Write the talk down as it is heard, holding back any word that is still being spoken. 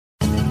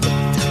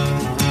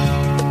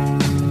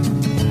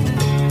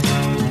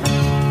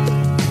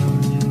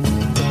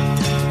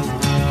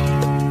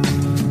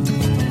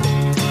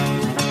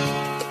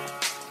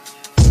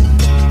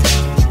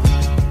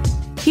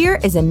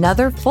is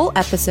another full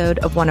episode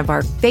of one of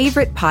our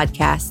favorite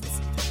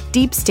podcasts,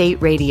 Deep State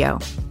Radio.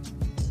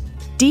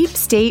 Deep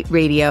State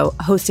Radio,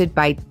 hosted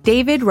by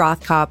David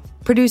Rothkopf,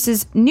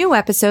 produces new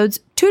episodes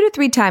 2 to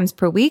 3 times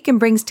per week and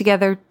brings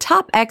together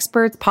top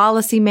experts,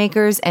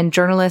 policymakers, and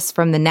journalists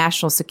from the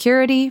national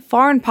security,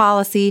 foreign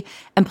policy,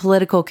 and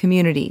political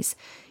communities.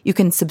 You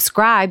can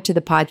subscribe to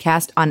the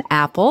podcast on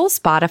Apple,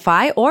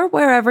 Spotify, or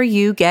wherever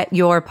you get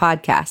your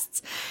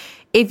podcasts.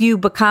 If you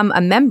become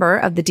a member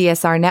of the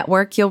DSR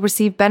network, you'll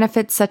receive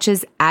benefits such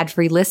as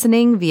ad-free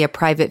listening via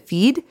private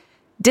feed,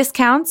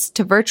 discounts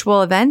to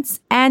virtual events,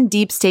 and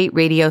Deep State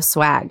Radio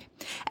swag,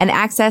 and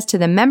access to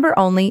the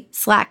member-only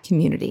Slack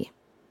community.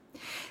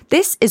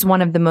 This is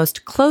one of the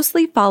most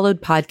closely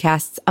followed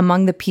podcasts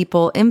among the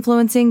people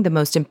influencing the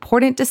most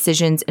important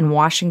decisions in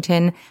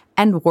Washington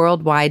and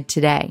worldwide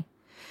today.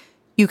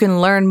 You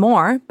can learn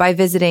more by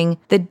visiting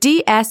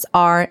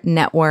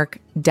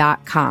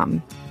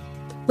thedsrnetwork.com.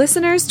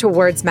 Listeners to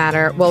Words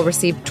Matter will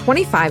receive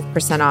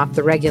 25% off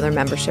the regular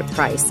membership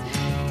price.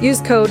 Use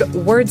code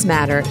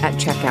WordsMatter at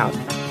checkout.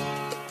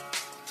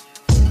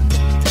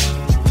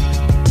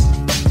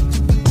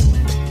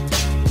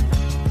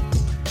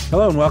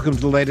 Hello and welcome to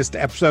the latest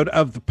episode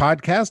of the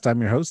podcast.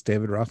 I'm your host,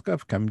 David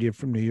Rothkopf, coming to you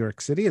from New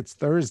York City. It's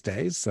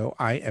Thursday, so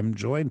I am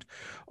joined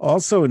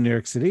also in New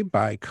York City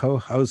by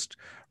co-host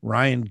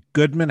Ryan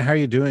Goodman. How are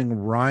you doing,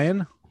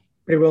 Ryan?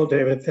 Pretty well,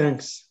 David.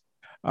 Thanks.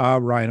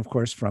 Ryan, of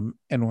course, from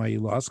NYU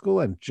Law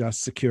School and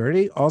Just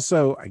Security.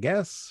 Also, I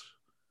guess,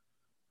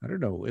 I don't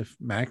know if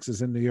Max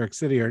is in New York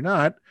City or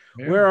not.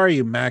 Yeah. Where are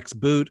you, Max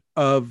Boot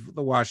of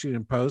the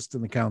Washington Post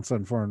and the Council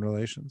on Foreign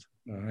Relations?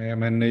 I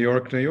am in New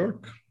York.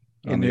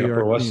 On the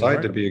Upper West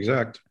Side, to be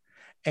exact.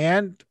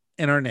 And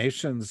in our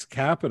nation's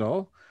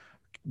capital,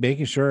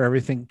 making sure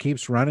everything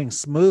keeps running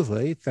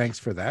smoothly. Thanks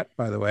for that,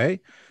 by the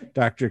way.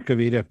 Dr.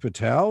 Kavita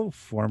Patel,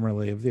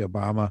 formerly of the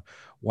Obama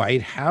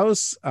White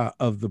House,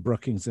 of the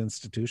Brookings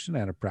Institution,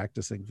 and a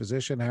practicing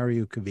physician. How are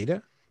you,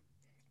 Kavita?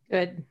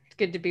 Good. It's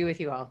good to be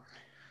with you all.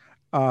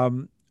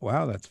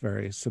 Wow, that's a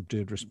very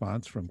subdued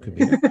response from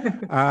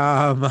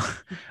Kavita.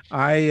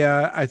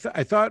 I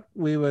thought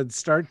we would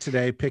start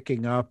today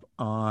picking up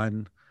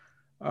on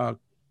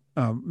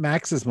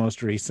Max's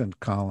most recent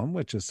column,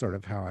 which is sort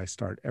of how I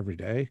start every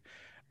day,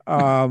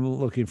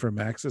 looking for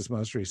Max's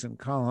most recent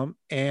column.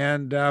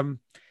 And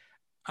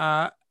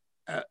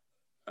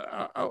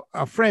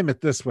I'll frame it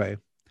this way.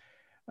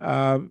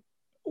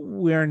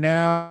 We're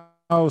now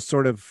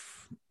sort of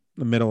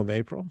the middle of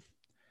April.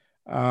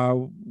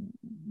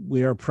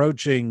 We are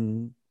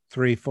approaching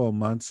 3 full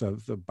months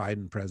of the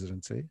Biden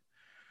presidency.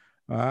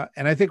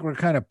 And I think we're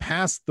kind of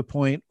past the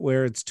point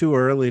where it's too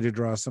early to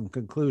draw some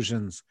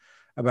conclusions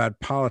about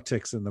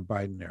politics in the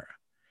Biden era.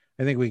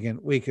 I think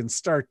we can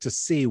start to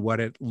see what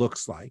it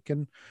looks like.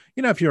 And,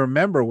 you know, if you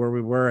remember where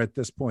we were at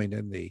this point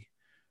in the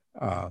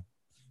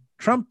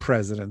Trump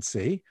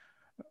presidency,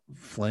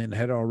 Flynn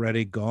had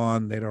already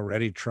gone. They'd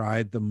already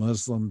tried the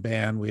Muslim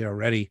ban. We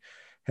already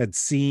had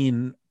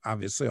seen,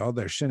 obviously, all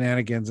their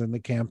shenanigans in the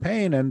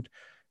campaign. And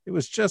it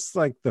was just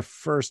like the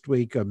first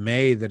week of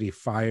May that he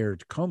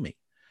fired Comey.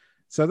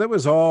 So that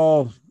was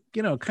all,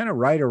 you know, kind of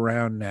right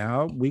around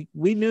now. We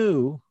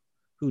knew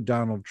who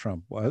Donald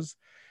Trump was,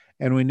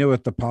 and we knew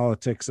what the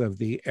politics of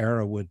the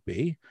era would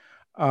be.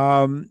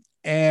 Max,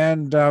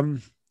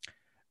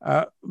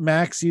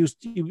 you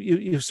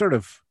sort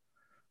of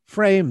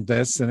framed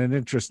this in an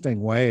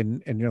interesting way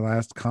in your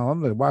last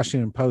column. The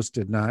Washington Post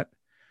did not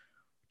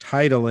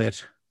title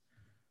it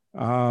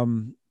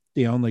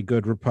 "The Only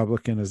Good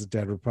Republican is a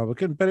Dead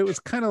Republican," but it was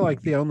kind of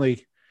like the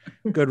only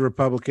good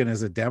Republican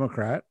is a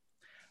Democrat.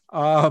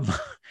 And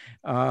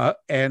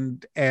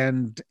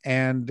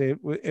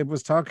it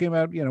was talking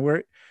about, you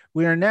know,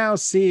 we are now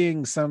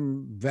seeing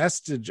some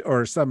vestige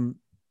or some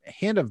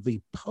hint of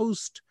the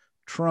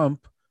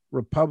post-Trump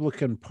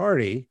Republican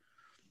Party,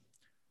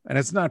 and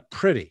it's not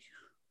pretty.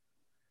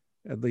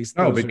 At least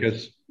no,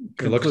 because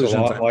it looks a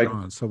lot like.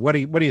 So what do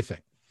you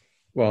think?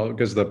 Well,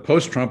 because the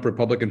post-Trump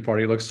Republican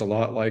Party looks a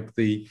lot like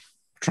the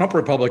Trump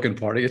Republican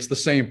Party. It's the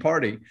same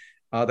party.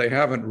 They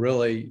haven't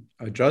really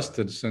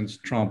adjusted since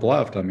Trump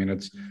left. I mean,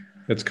 it's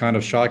kind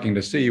of shocking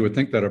to see. You would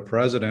think that a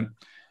president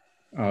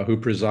who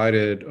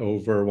presided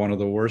over one of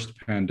the worst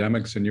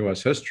pandemics in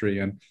U.S. history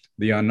and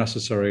the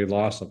unnecessary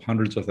loss of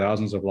hundreds of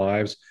thousands of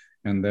lives,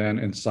 and then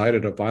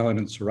incited a violent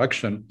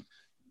insurrection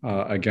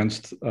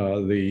against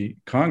the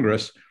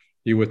Congress,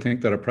 you would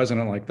think that a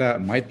president like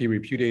that might be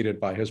repudiated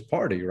by his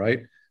party,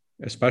 right?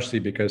 Especially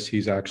because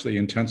he's actually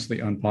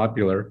intensely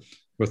unpopular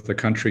with the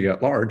country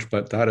at large,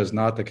 but that is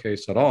not the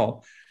case at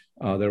all.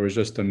 There was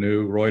just a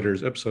new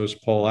Reuters Ipsos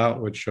poll out,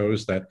 which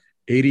shows that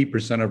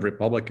 80% of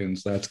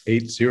Republicans, that's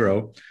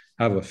 80,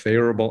 have a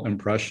favorable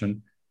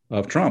impression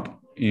of Trump.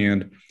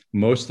 And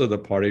most of the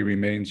party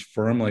remains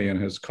firmly in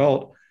his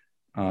cult,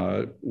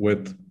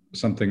 with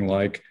something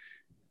like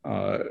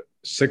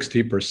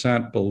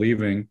 60%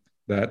 believing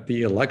that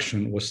the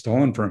election was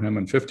stolen from him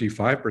and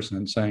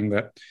 55% saying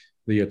that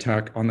the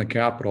attack on the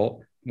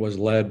Capitol was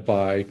led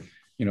by,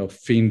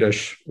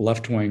 fiendish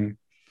left-wing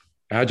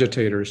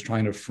agitators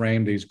trying to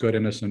frame these good,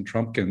 innocent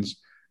Trumpkins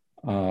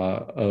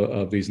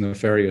of these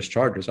nefarious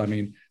charges. I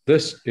mean,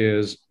 this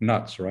is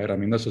nuts, right? I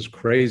mean, this is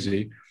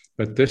crazy,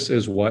 but this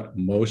is what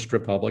most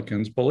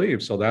Republicans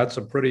believe. So that's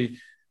a pretty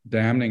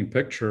damning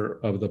picture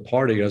of the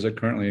party as it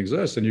currently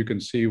exists. And you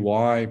can see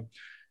why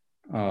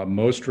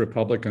most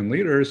Republican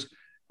leaders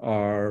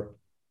are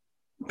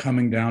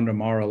coming down to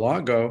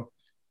Mar-a-Lago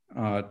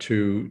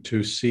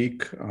to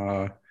seek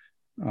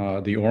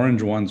the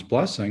Orange One's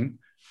blessing,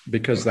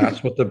 because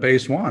that's what the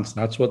base wants.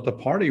 That's what the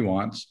party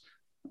wants.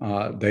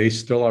 They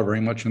still are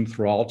very much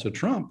enthralled to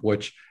Trump,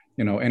 which,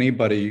 you know,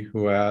 anybody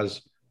who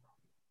has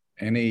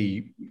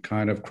any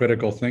kind of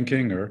critical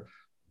thinking or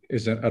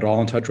isn't at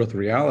all in touch with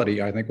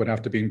reality, I think would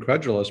have to be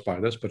incredulous by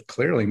this. But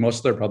clearly, most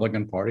of the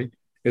Republican Party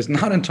is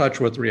not in touch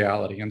with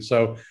reality. And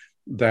so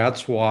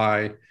that's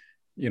why,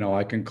 you know,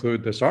 I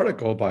conclude this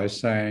article by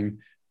saying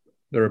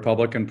the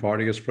Republican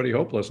Party is pretty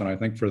hopeless. And I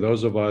think for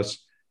those of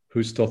us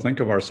who still think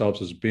of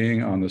ourselves as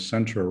being on the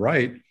center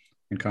right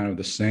and kind of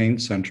the sane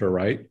center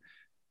right,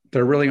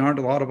 there really aren't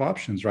a lot of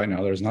options right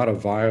now. There's not a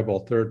viable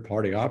third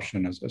party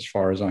option as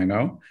far as I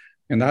know.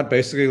 And that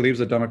basically leaves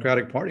the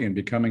Democratic Party in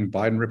becoming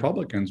Biden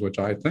Republicans, which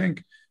I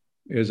think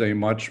is a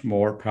much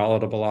more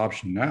palatable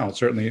option now,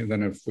 certainly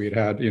than if we'd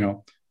had, you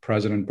know,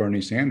 President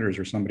Bernie Sanders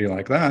or somebody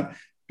like that,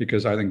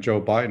 because I think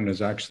Joe Biden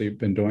has actually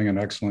been doing an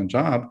excellent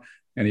job.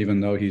 And even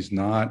though he's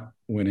not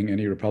winning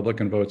any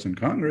Republican votes in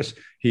Congress,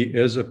 he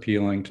is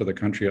appealing to the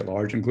country at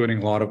large,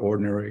 including a lot of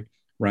ordinary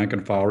rank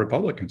and file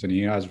Republicans. And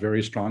he has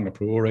very strong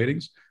approval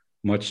ratings,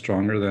 much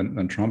stronger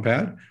than Trump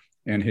had.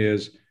 And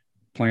his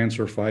plans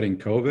for fighting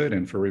COVID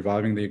and for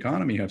reviving the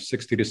economy have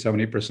 60 to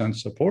 70%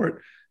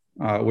 support,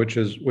 which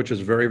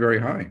is very, very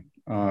high.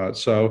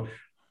 So,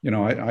 you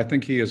know, I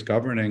think he is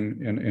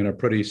governing in a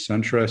pretty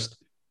centrist,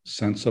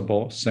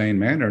 sensible, sane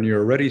manner. And you're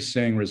already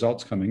seeing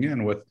results coming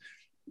in with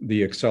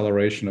the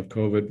acceleration of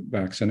COVID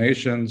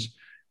vaccinations,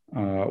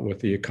 with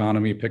the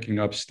economy picking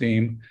up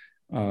steam,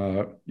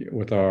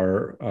 with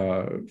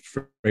our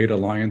trade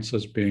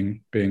alliances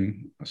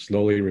being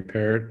slowly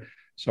repaired.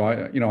 So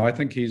I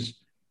think he's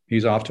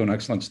off to an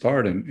excellent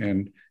start,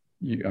 and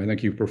I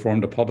think you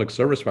performed a public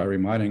service by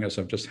reminding us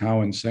of just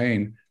how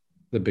insane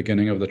the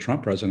beginning of the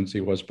Trump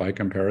presidency was by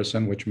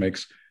comparison, which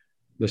makes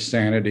the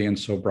sanity and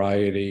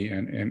sobriety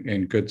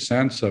and good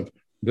sense of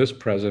this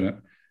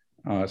president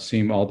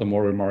seem all the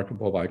more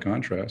remarkable by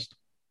contrast.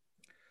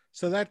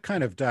 So that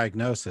kind of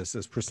diagnosis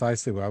is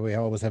precisely why we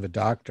always have a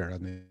doctor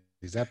on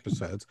these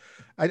episodes.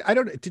 I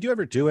don't. Did you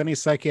ever do any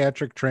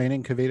psychiatric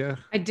training, Kavita?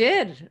 I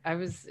did. I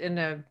was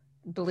in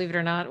believe it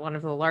or not, one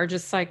of the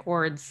largest psych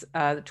wards,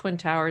 the Twin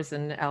Towers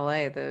in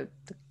LA, the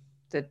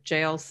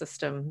jail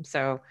system.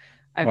 So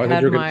I've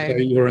had you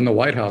were in the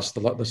White House,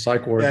 the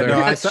psych ward there. No,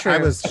 I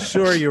was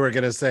sure you were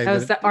going to say that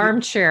was the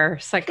armchair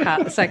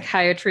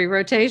psychiatry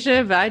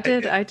rotation, but I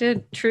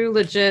did true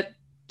legit.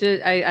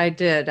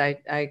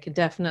 I could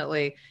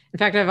definitely, in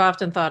fact, I've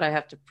often thought I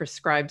have to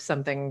prescribe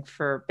something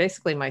for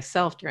basically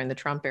myself during the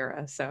Trump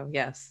era. So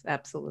yes,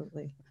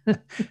 absolutely.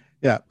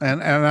 Yeah.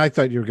 And I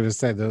thought you were going to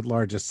say the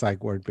largest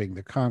psych ward being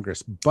the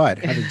Congress. But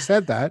having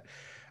said that,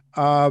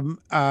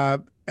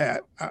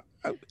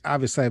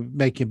 obviously I'm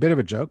making a bit of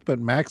a joke, but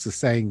Max is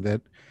saying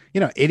that,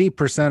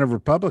 80% of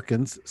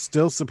Republicans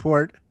still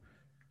support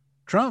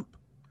Trump.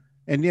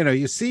 And,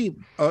 you see,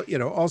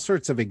 all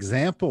sorts of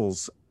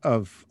examples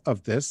of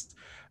this.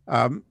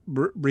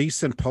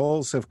 Recent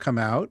polls have come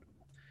out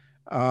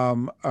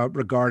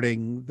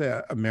regarding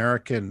the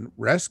American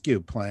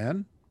Rescue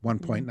Plan,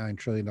 $1.9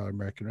 trillion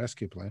American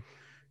Rescue Plan,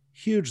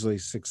 hugely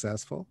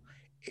successful.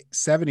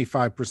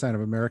 75%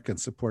 of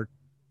Americans support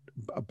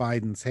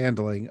Biden's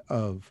handling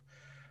of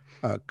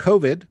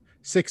COVID.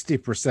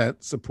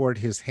 60% support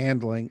his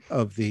handling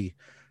of the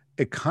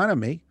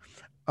economy.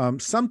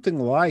 Something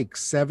like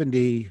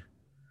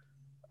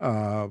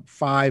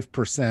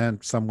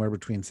 75%, somewhere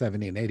between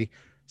 70 and 80,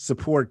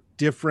 support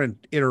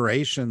different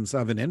iterations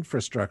of an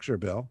infrastructure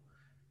bill.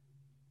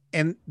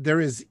 And there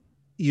is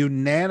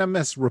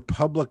unanimous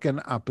Republican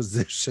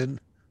opposition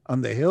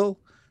on the Hill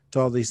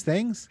to all these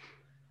things.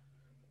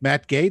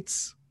 Matt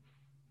Gaetz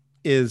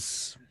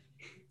is,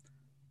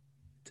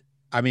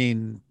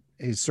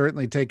 he's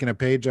certainly taken a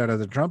page out of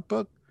the Trump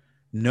book.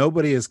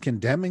 Nobody is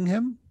condemning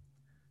him.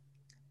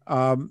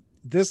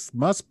 This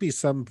must be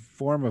some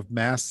form of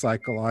mass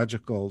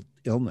psychological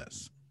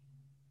illness.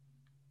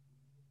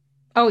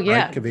 Oh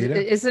yeah, right, Kavita?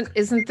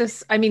 Isn't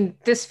this?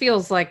 This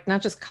feels like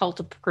not just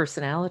cult of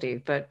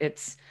personality, but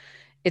it's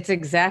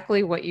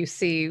exactly what you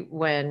see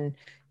when,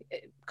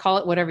 call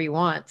it whatever you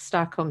want,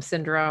 Stockholm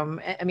syndrome.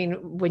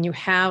 When you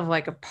have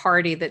like a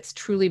party that's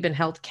truly been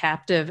held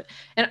captive,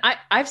 and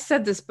I've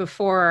said this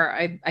before.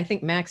 I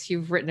think Max,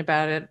 you've written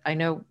about it. I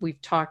know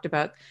we've talked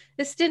about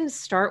this. Didn't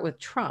start with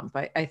Trump.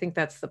 I think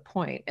that's the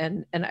point,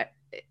 and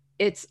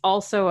it's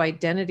also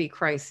identity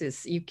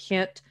crisis. You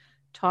can't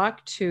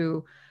talk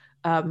to.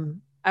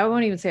 I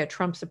won't even say a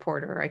Trump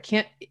supporter.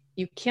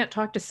 You can't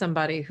talk to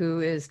somebody who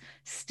is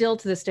still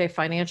to this day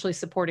financially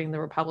supporting the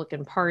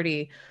Republican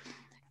Party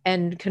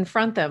and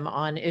confront them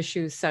on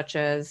issues such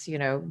as,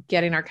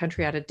 getting our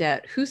country out of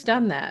debt. Who's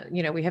done that?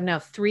 We have now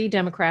 3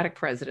 Democratic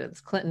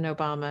presidents, Clinton,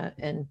 Obama,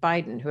 and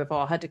Biden, who have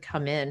all had to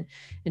come in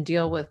and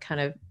deal with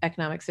kind of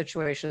economic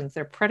situations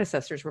their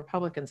predecessors,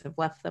 Republicans, have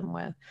left them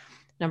with.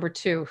 Number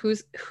 2,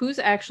 who's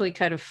actually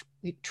kind of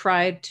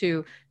tried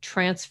to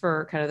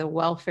transfer kind of the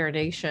welfare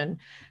nation?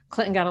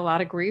 Clinton got a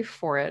lot of grief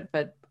for it,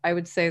 but I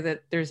would say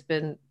that there's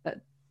been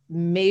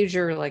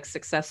major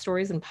success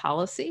stories in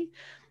policy.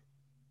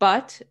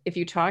 But if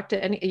you talk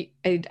to any,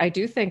 I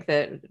do think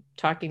that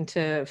talking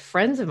to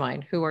friends of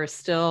mine who are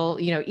still,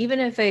 even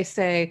if they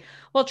say,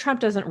 well, Trump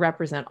doesn't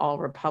represent all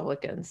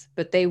Republicans,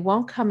 but they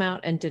won't come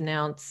out and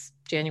denounce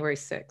January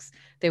 6th.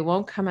 They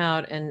won't come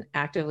out and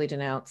actively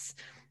denounce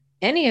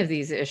any of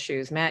these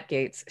issues. Matt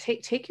Gaetz,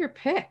 take your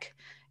pick.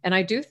 And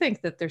I do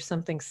think that there's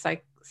something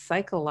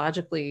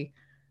psychologically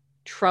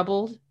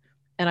troubled.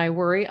 And I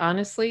worry,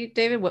 honestly,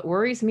 David, what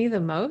worries me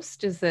the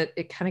most is that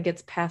it kind of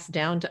gets passed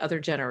down to other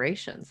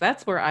generations.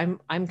 That's where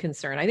I'm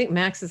concerned. I think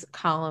Max's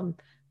column,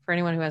 for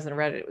anyone who hasn't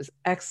read it, was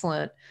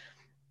excellent.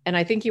 And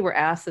I think you were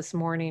asked this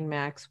morning,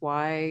 Max,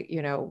 why,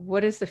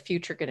 what is the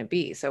future going to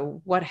be?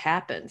 So what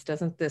happens?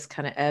 Doesn't this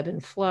kind of ebb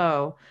and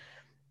flow?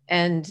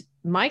 And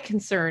my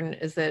concern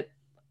is that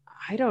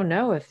I don't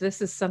know if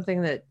this is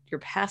something that you're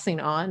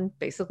passing on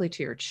basically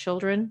to your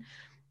children.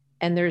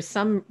 And there's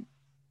some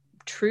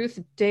truth,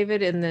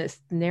 David, in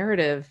this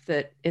narrative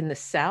that in the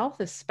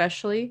South,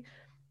 especially,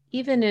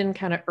 even in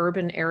kind of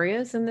urban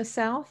areas in the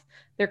South,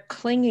 they're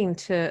clinging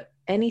to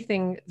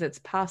anything that's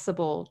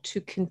possible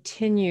to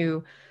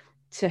continue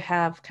to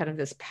have kind of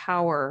this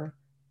power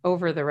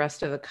over the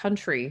rest of the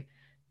country,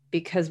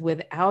 because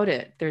without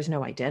it, there's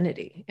no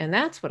identity. And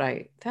that's what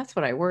I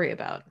worry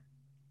about.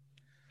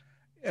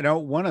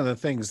 One of the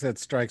things that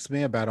strikes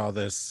me about all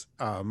this,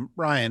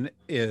 Ryan,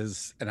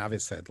 is, and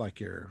obviously I'd like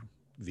your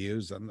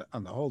views on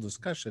the whole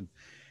discussion,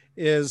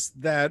 is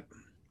that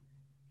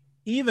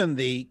even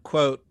the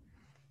quote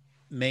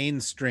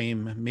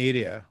mainstream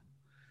media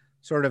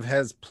sort of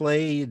has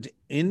played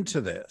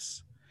into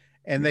this,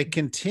 and they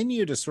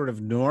continue to sort of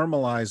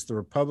normalize the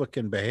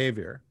Republican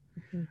behavior,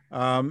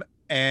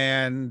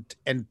 and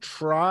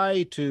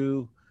try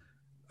to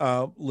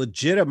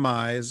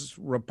legitimize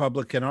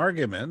Republican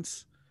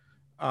arguments,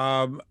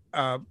 on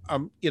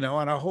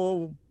a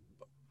whole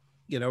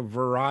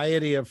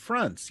variety of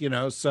fronts,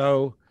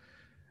 so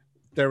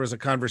there was a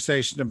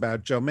conversation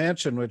about Joe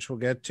Manchin, which we'll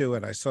get to.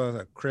 And I saw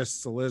that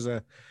Chris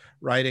Cillizza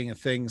writing a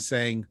thing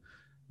saying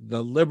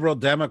the liberal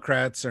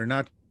Democrats are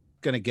not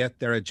going to get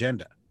their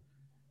agenda.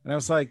 And I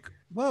was like,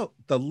 well,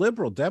 the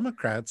liberal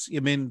Democrats,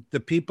 you mean the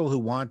people who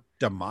want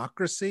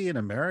democracy in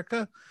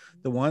America,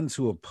 the ones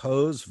who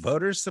oppose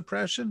voter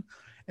suppression?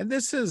 And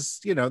this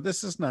is not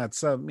this is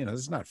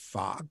not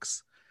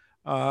Fox.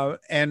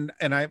 And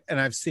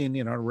I've seen,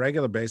 on a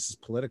regular basis,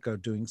 Politico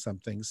doing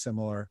something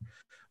similar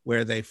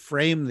where they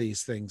frame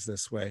these things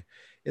this way.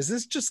 Is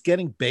this just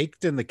getting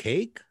baked in the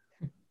cake,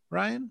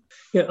 Ryan?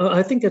 Yeah,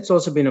 I think that's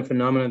also been a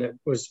phenomenon that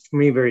was, for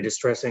me, very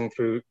distressing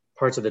through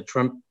parts of the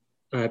Trump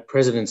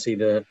presidency,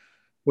 the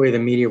way the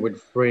media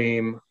would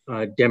frame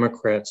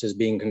Democrats as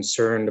being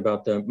concerned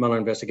about the Mueller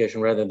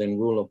investigation rather than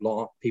rule of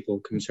law,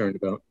 people concerned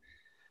about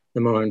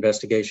the Mueller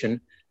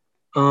investigation.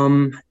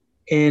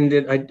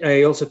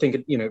 I also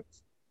think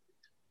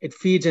it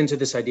feeds into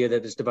this idea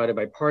that it's divided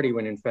by party,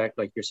 when in fact,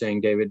 like you're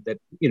saying, David, that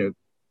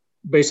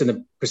based on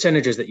the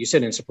percentages that you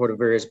said in support of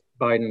various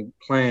Biden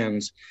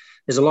plans,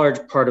 there's a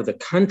large part of the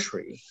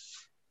country,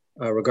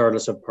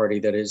 regardless of party,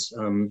 that is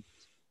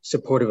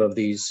supportive of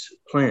these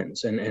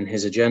plans and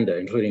his agenda,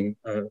 including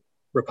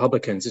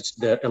Republicans. It's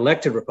the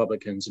elected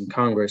Republicans in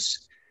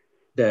Congress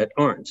that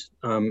aren't,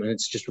 and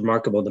it's just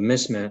remarkable, the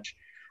mismatch.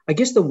 I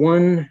guess the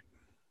one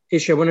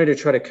issue I wanted to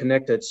try to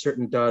connect a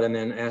certain dot and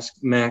then ask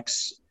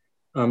Max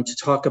to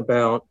talk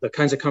about the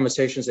kinds of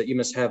conversations that you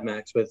must have,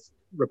 Max, with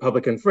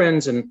Republican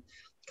friends and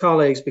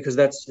colleagues, because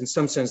that's in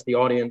some sense the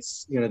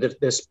audience,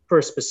 this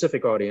first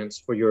specific audience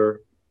for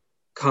your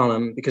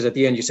column, because at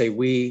the end you say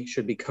we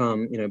should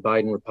become,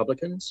 Biden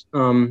Republicans.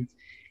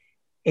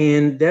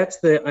 And that's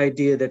the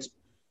idea that's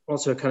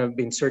also kind of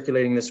been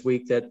circulating this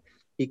week, that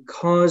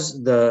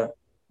because the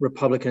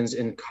Republicans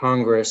in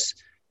Congress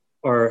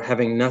are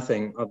having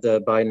nothing of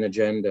the Biden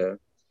agenda,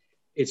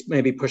 it's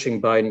maybe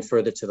pushing Biden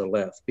further to the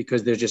left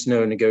because there's just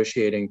no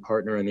negotiating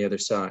partner on the other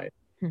side.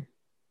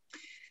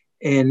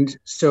 And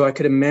so I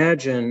could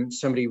imagine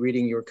somebody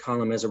reading your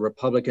column as a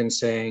Republican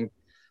saying,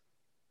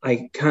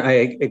 I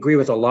agree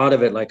with a lot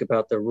of it, like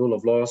about the rule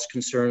of law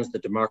concerns, the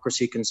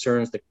democracy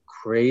concerns, the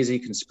crazy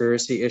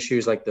conspiracy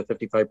issues, like the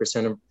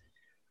 55% of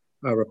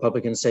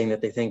Republicans saying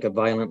that they think a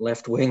violent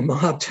left-wing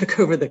mob took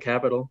over the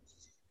Capitol.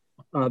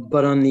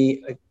 But on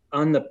the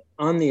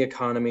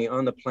economy,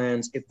 on the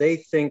plans, if they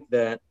think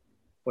that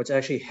what's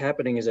actually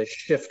happening is a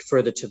shift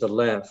further to the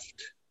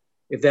left,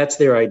 if that's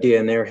their idea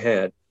in their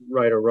head,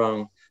 right or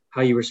wrong,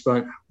 how you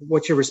respond,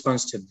 what's your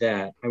response to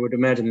that? I would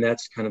imagine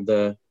that's kind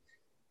of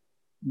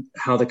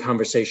how the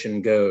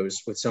conversation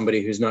goes with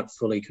somebody who's not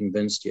fully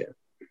convinced yet.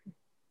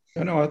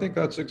 No, I think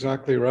that's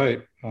exactly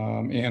right.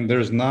 And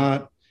there's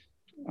not,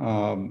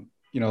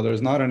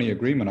 there's not any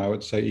agreement, I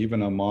would say,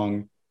 even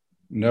among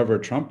never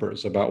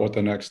Trumpers about what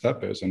the next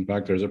step is. In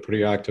fact, there's a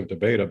pretty active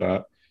debate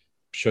about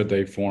should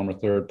they form a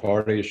third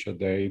party? Should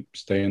they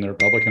stay in the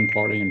Republican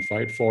Party and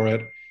fight for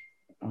it?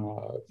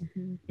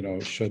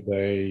 Should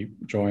they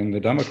join the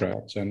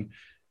Democrats? And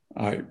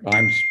I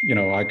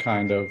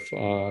kind of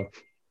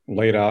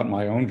laid out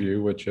my own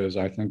view, which is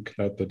I think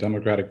that the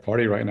Democratic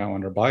Party right now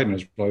under Biden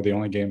is really the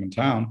only game in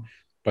town,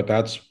 but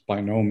that's by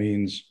no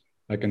means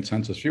a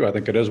consensus view. I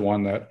think it is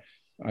one that,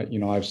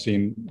 I've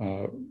seen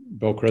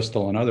Bill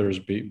Kristol and others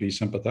be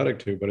sympathetic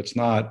to, but it's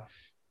not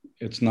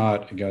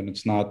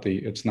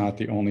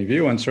the only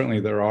view. And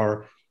certainly there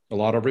are a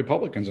lot of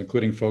Republicans,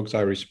 including folks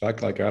I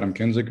respect, like Adam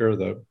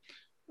Kinzinger,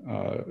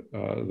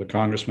 the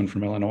congressman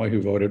from Illinois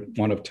who voted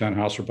one of 10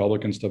 House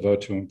Republicans to vote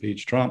to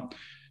impeach Trump,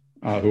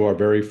 who are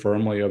very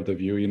firmly of the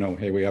view,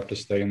 hey, we have to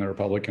stay in the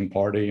Republican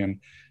Party. And,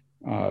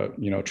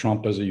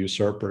 Trump is a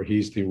usurper.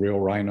 He's the real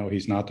rhino.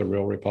 He's not the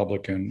real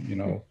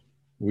Republican.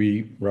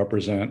 We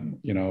represent,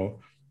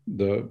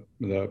 the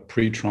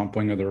pre-Trump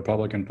wing of the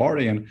Republican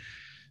Party. And,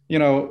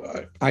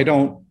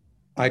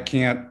 I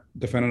can't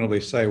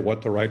definitively say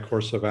what the right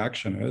course of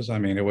action is. I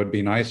mean, it would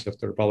be nice if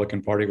the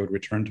Republican Party would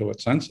return to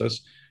its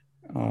senses.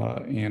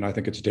 And I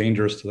think it's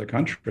dangerous to the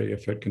country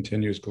if it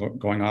continues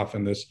going off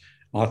in this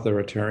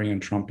authoritarian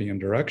Trumpian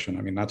direction.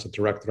 I mean, that's a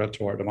direct threat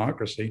to our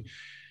democracy.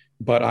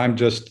 But I'm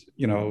just,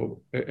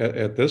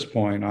 at this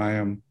point, I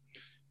am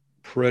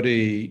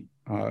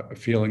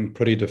feeling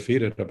pretty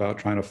defeated about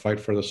trying to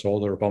fight for the soul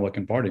of the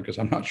Republican Party, because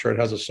I'm not sure it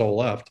has a soul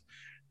left. I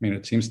mean,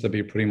 it seems to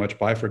be pretty much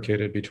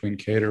bifurcated between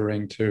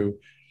catering to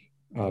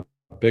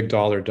big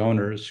dollar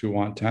donors who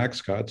want tax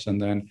cuts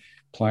and then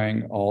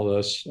playing all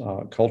this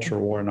culture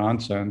war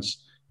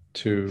nonsense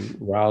to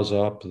rouse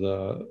up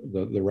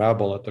the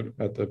rabble at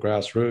the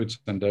grassroots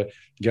and to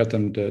get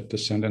them to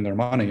send in their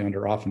money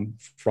under often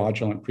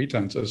fraudulent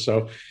pretenses.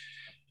 So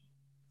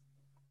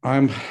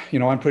I'm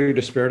pretty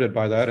dispirited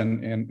by that,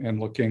 and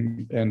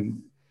looking,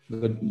 and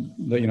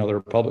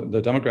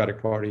the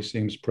Democratic Party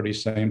seems pretty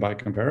sane by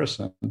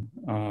comparison.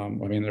 I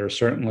mean, there are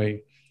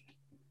certainly,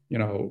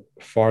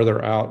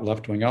 farther out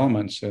left-wing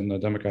elements in the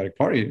Democratic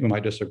Party whom I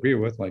disagree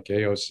with, like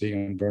AOC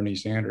and Bernie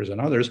Sanders and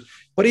others.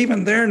 But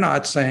even they're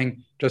not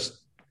saying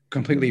just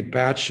completely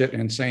batshit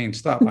insane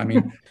stuff. I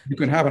mean, you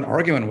can have an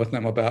argument with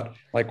them about,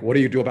 like, what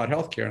do you do about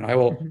healthcare? And I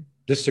will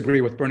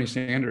disagree with Bernie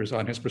Sanders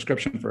on his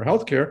prescription for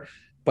healthcare,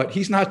 but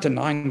he's not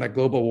denying that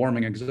global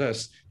warming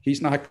exists.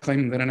 He's not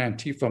claiming that an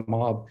Antifa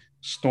mob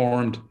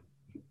stormed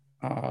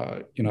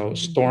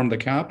the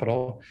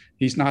Capitol.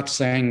 He's not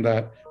saying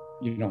that,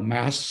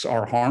 masks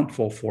are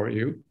harmful for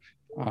you.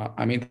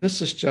 I mean,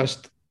 this is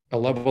just a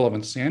level of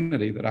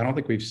insanity that I don't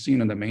think we've seen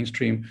in the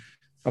mainstream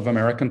of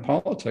American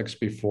politics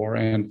before.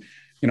 And,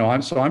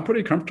 I'm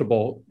pretty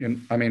comfortable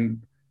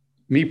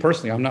me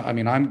personally,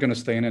 I'm going to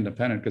stay an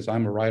independent because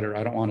I'm a writer.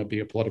 I don't want to be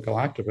a political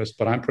activist,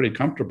 but I'm pretty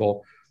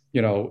comfortable,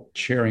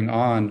 cheering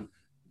on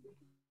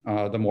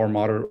the more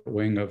moderate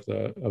wing of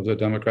the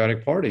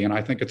Democratic Party. And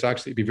I think it's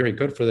actually be very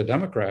good for the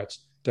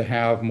Democrats to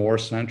have more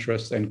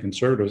centrists and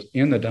conservatives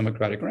in the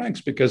Democratic ranks,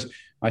 because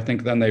I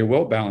think then they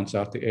will balance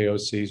out the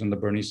AOCs and the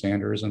Bernie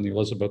Sanders and the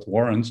Elizabeth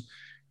Warrens,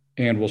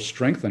 and will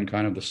strengthen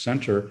kind of the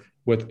center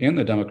within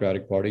the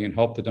Democratic Party and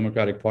help the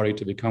Democratic Party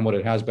to become what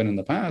it has been in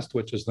the past,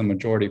 which is the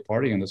majority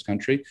party in this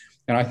country.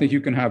 And I think you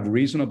can have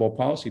reasonable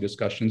policy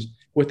discussions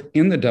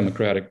within the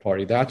Democratic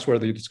Party. That's where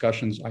the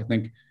discussions, I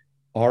think,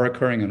 are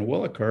occurring and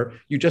will occur.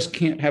 You just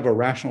can't have a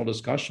rational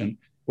discussion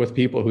with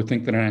people who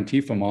think that an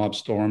Antifa mob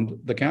stormed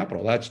the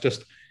Capitol. That's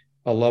just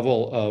a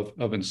level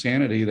of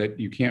insanity that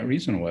you can't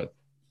reason with.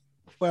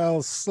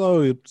 Well,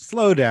 slow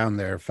down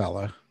there,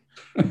 fella.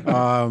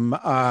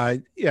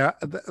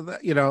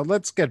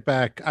 Let's get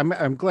back.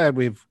 I'm glad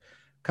we've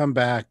come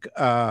back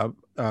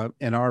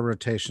in our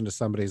rotation to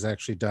somebody who's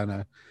actually done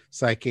a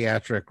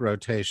psychiatric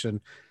rotation,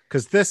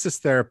 because this is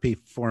therapy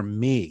for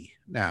me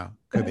now,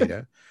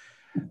 Kavita.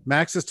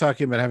 Max is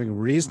talking about having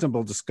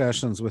reasonable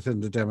discussions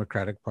within the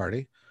Democratic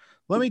Party.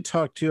 Let me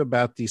talk to you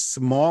about the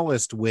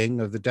smallest wing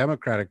of the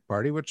Democratic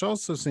Party, which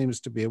also seems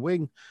to be a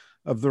wing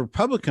of the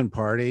Republican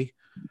Party.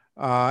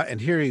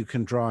 And here you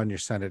can draw on your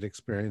Senate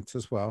experience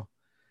as well.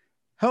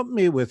 Help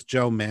me with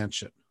Joe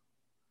Manchin.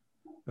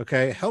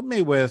 Okay, help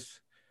me with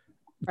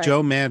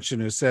Joe Manchin,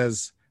 who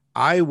says,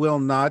 I will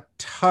not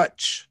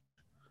touch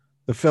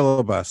the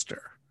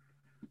filibuster.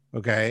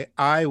 Okay,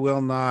 I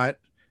will not.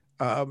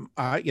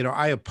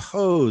 I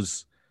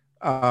oppose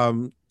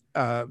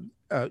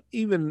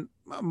even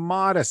a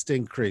modest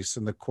increase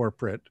in the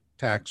corporate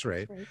tax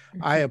rate. Right.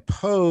 I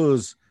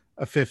oppose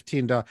a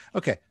 $15.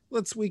 Okay,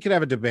 we could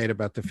have a debate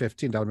about the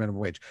 $15 minimum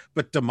wage,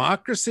 but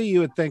democracy,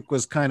 you would think,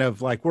 was kind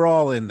of like, we're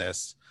all in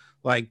this.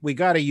 Like, we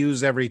got to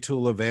use every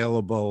tool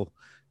available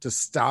to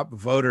stop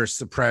voter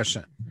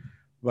suppression.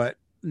 But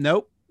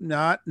nope,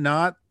 not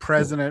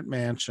President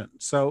Manchin.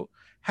 So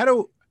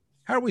how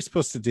are we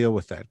supposed to deal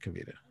with that,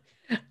 Kavita?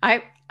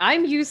 I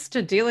I'm used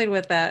to dealing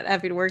with that,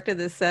 having worked in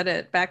the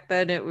Senate. Back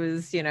then it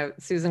was,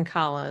 Susan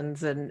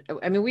Collins. And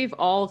I mean, we've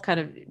all kind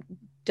of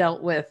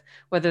dealt with,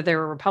 whether they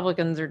were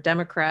Republicans or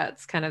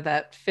Democrats, kind of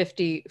that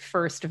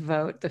 51st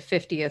vote, the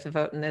 50th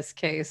vote in this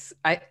case.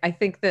 I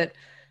think that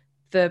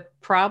the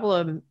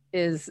problem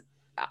is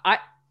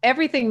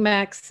everything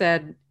Max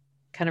said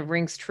kind of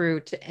rings true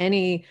to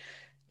any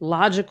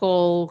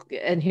logical,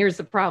 and here's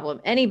the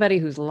problem, anybody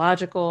who's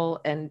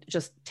logical and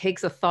just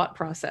takes a thought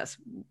process,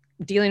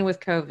 dealing with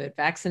COVID,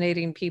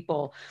 vaccinating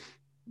people,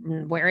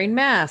 wearing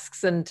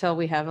masks until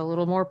we have a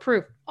little more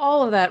proof,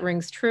 all of that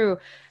rings true.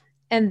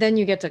 And then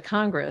you get to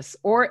Congress,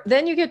 or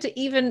then you get to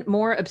even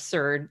more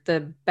absurd,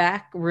 the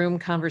backroom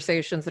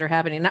conversations that are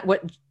happening. Not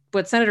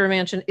what Senator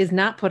Manchin is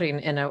not putting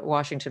in a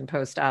Washington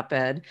Post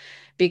op-ed,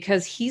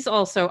 because he's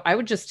also, I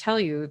would just tell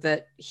you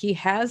that he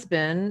has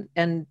been,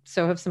 and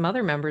so have some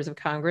other members of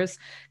Congress,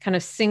 kind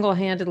of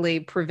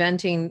single-handedly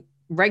preventing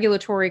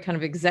regulatory kind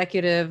of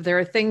executive. There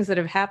are things that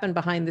have happened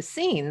behind the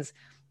scenes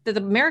that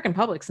the American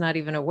public's not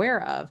even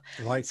aware of.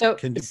 Like, so,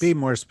 can you be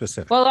more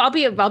specific? Well, I'll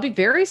be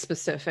very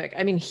specific.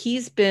 I mean,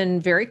 he's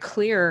been very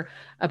clear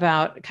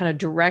about kind of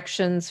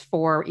directions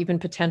for even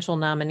potential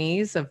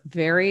nominees of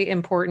very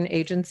important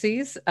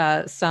agencies,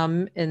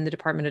 some in the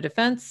Department of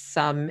Defense,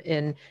 some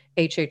in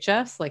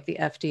HHS, like the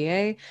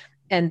FDA.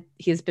 And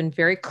he has been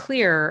very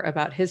clear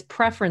about his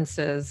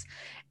preferences.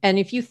 And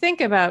if you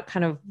think about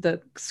kind of the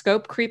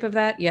scope creep of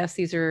that, yes,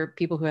 these are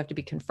people who have to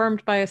be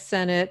confirmed by a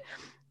Senate,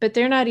 but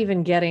they're not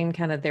even getting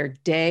kind of their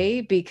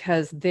day,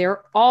 because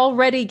they're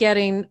already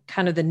getting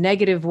kind of the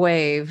negative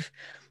wave,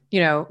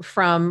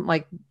 from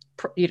like,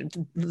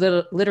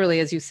 literally,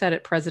 as you said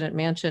it, President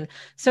Manchin.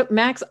 So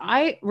Max,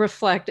 I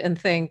reflect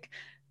and think,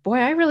 boy,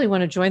 I really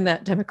want to join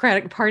that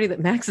Democratic Party that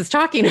Max is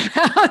talking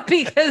about,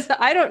 because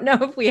I don't know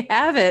if we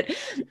have it.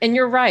 And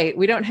you're right,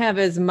 we don't have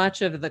as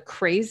much of the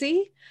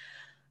crazy.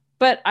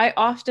 But I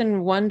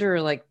often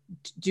wonder, like,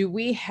 are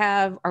we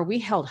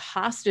held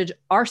hostage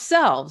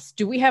ourselves?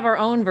 Do we have our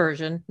own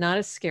version, not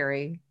as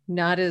scary,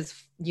 not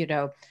as,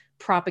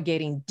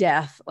 propagating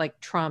death like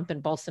Trump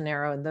and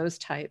Bolsonaro and those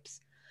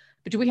types?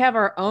 But do we have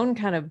our own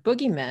kind of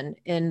boogeymen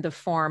in the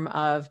form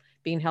of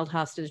being held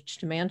hostage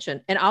to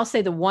Manchin? And I'll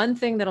say the one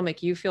thing that'll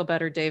make you feel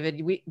better,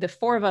 David, the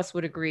four of us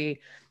would agree,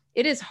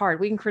 it is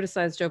hard. We can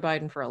criticize Joe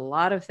Biden for a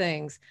lot of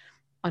things.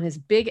 On his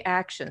big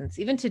actions,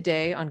 even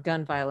today on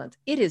gun violence,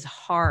 it is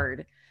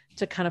hard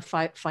to kind of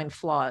find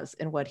flaws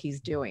in what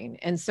he's doing.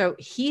 And so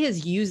he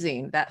is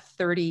using that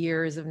 30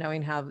 years of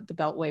knowing how the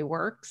Beltway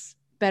works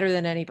better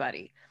than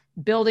anybody,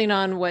 building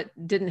on what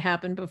didn't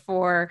happen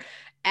before,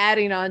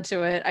 adding on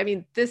to it. I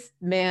mean, this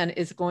man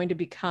is going to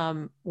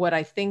become what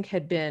I think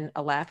had been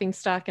a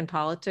laughingstock in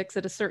politics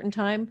at a certain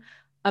time,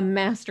 a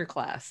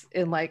masterclass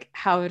in like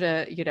how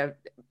to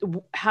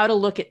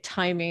look at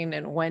timing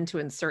and when to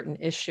insert an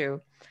issue.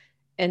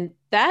 And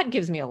that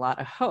gives me a lot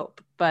of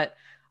hope. But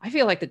I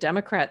feel like the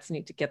Democrats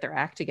need to get their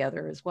act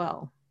together as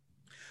well.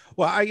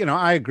 Well,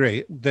 I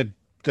agree that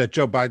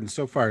Joe Biden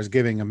so far is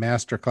giving a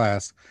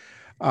masterclass.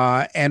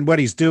 And what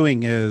he's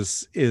doing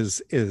is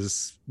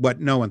what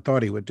no one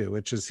thought he would do,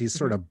 which is he's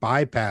sort of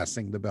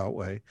bypassing the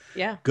Beltway,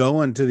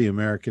 going to the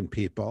American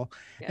people.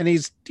 Yeah. And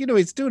he's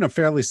doing a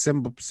fairly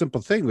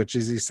simple thing, which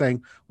is he's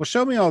saying, well,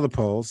 show me all the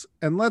polls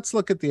and let's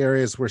look at the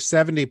areas where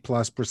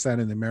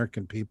 70+% of the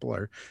American people,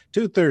 or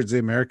 2/3 of the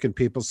American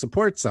people,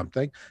 support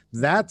something.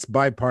 That's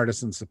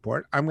bipartisan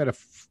support.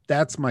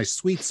 That's my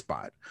sweet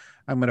spot.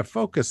 I'm going to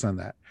focus on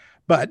that.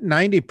 But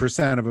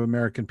 90% of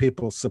American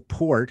people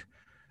support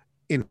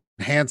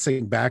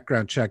enhancing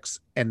background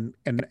checks and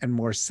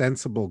more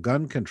sensible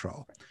gun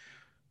control.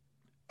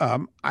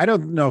 I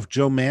don't know if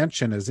Joe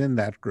Manchin is in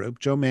that group.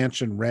 Joe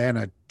Manchin ran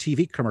a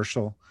TV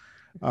commercial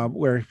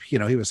where he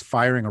was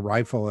firing a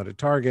rifle at a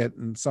target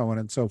and so on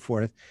and so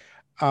forth.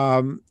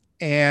 Biden's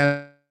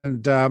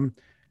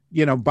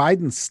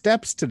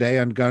steps today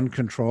on gun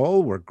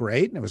control were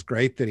great, and it was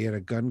great that he had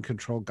a gun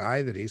control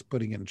guy that he's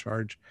putting in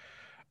charge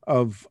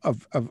of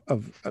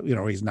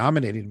he's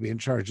nominated to be in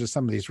charge of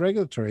some of these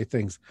regulatory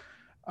things.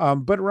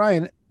 But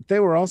Ryan, they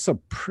were also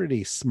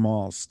pretty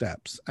small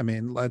steps. I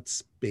mean,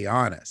 let's be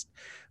honest.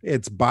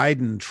 It's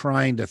Biden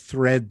trying to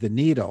thread the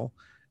needle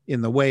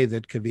in the way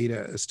that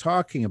Kavita is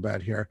talking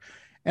about here.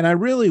 And I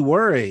really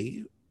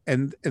worry,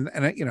 and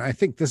I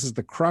think this is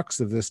the crux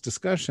of this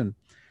discussion,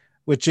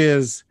 which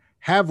is,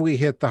 have we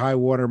hit the high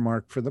water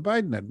mark for the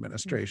Biden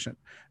administration?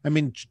 I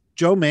mean,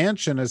 Joe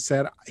Manchin has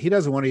said he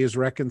doesn't want to use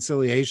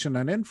reconciliation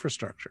on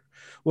infrastructure.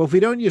 Well, if we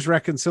don't use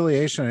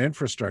reconciliation on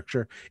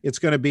infrastructure, it's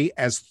going to be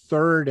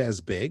third as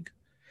big.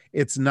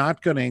 It's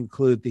not going to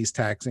include these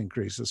tax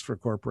increases for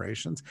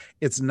corporations.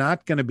 It's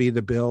not going to be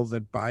the bill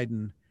that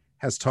Biden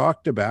has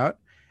talked about.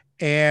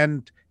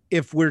 And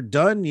if we're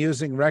done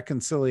using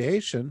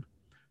reconciliation,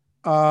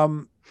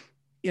 what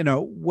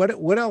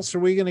else are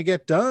we going to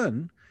get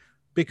done?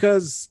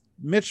 Because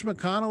Mitch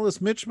McConnell is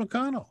Mitch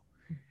McConnell.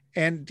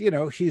 And,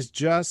 he's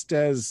just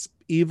as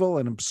evil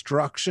and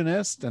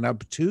obstructionist and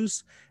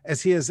obtuse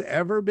as he has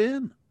ever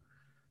been.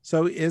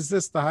 So is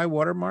this the high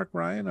watermark,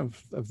 Ryan,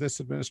 of this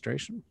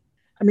administration?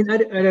 I mean, I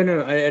don't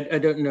know. I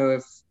don't know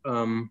if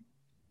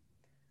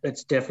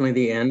that's definitely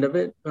the end of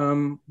it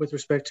with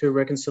respect to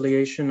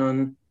reconciliation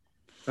on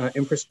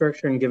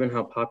infrastructure, and given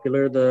how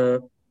popular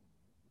the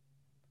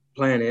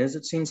plan is,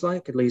 it seems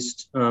like, at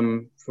least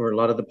for a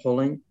lot of the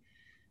polling.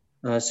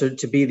 So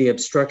to be the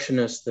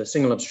obstructionist, the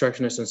single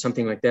obstructionist, and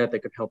something like that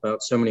could help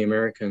out so many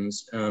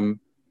Americans in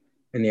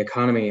the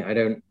economy, I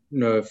don't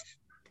know if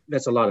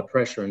that's a lot of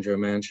pressure on Joe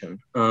Manchin.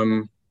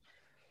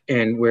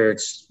 And where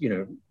it's,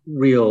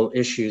 real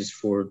issues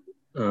for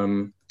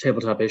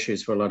tabletop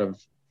issues for a lot of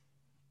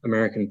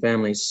American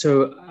families.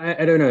 So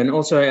I don't know. And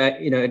also,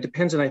 it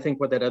depends on, I think,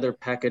 what that other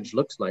package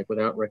looks like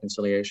without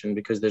reconciliation,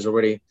 because there's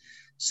already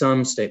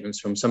some statements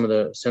from some of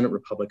the Senate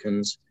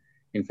Republicans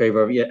in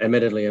favor of,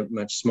 admittedly, a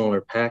much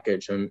smaller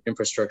package on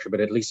infrastructure, but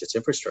at least it's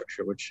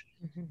infrastructure, which,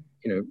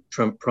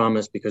 Trump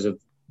promised because of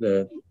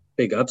the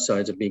big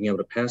upsides of being able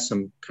to pass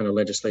some kind of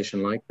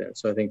legislation like that.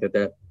 So I think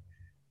that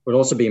would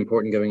also be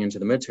important going into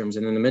the midterms,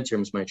 and then the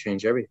midterms might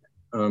change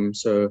everything.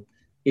 So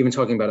even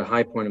talking about a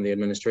high point of the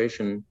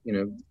administration,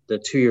 the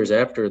 2 years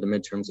after the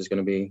midterms is going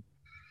to be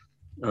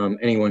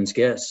anyone's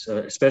guess,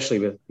 especially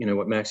with,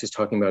 what Max is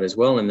talking about as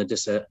well, and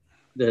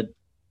the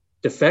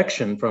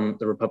defection from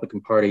the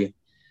Republican Party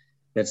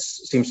that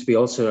seems to be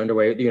also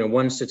underway.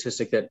 One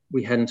statistic that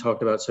we hadn't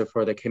talked about so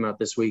far that came out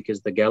this week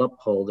is the Gallup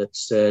poll that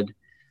said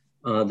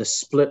the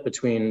split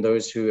between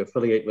those who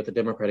affiliate with the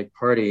Democratic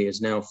Party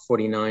is now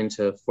 49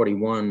 to 40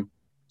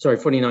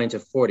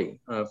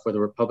 for the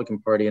Republican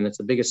Party. And it's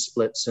the biggest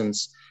split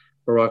since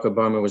Barack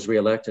Obama was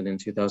reelected in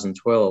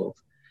 2012.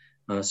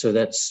 So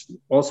that's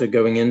also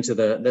going into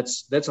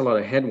that's a lot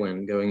of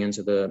headwind going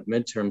into the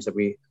midterms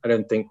that I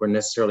don't think we're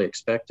necessarily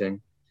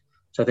expecting.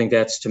 So I think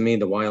that's, to me,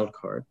 the wild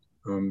card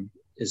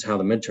is how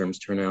the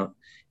midterms turn out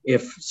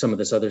if some of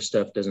this other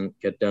stuff doesn't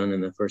get done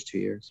in the first 2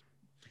 years.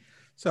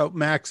 So,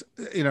 Max,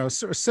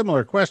 sort of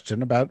similar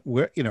question about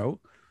where,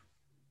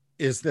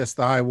 is this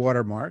the high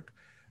water mark?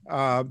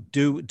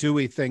 Do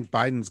we think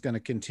Biden's going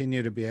to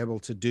continue to be able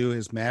to do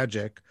his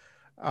magic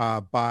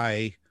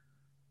by,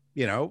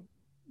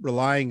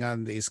 relying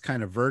on these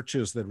kind of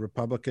virtues that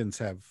Republicans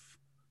have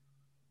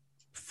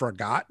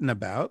forgotten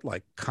about,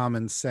 like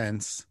common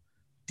sense,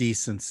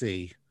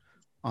 decency,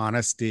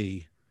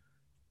 honesty,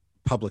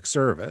 public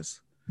service?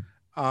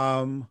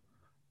 And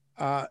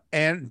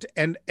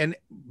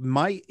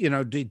might,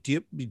 do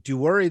you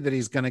worry that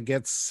he's going to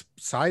get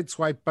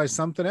sideswiped by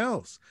something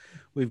else?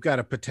 We've got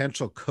a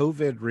potential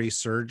COVID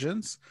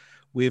resurgence.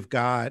 We've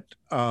got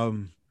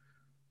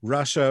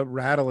Russia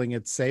rattling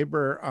its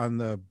saber on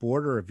the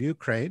border of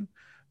Ukraine.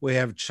 We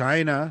have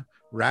China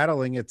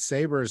rattling its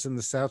sabers in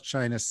the South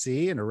China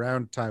Sea and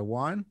around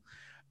Taiwan.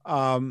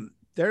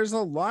 There's a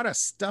lot of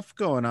stuff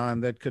going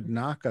on that could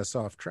knock us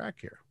off track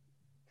here.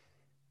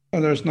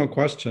 Well, there's no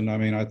question. I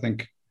mean, I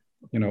think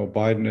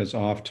Biden is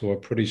off to a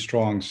pretty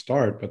strong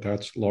start, but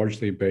that's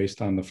largely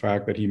based on the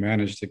fact that he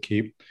managed to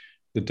keep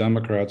the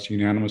Democrats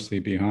unanimously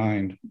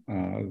behind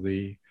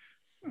the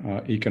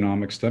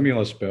economic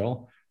stimulus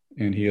bill.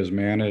 And he has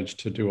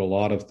managed to do a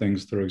lot of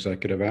things through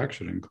executive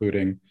action,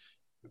 including,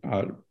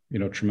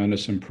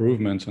 tremendous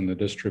improvements in the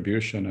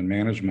distribution and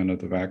management of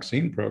the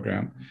vaccine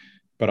program.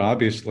 But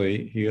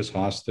obviously, he is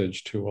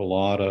hostage to a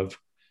lot of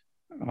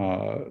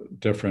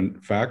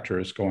different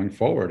factors going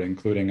forward,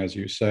 including, as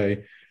you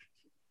say,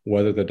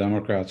 whether the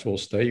Democrats will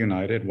stay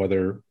united,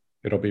 whether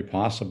it'll be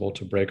possible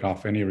to break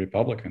off any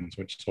Republicans,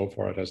 which so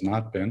far it has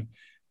not been,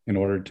 in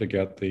order to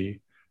get the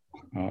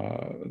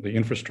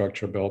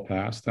infrastructure bill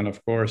passed. And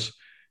of course,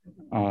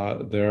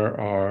 there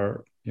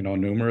are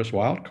numerous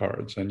wild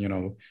cards.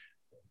 And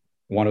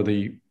one of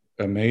the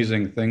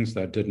amazing things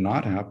that did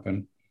not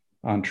happen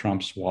on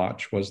Trump's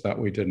watch was that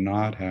we did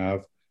not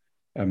have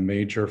a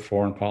major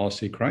foreign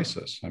policy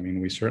crisis. I mean,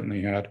 we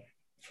certainly had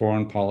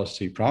foreign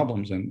policy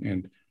problems,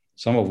 and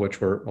a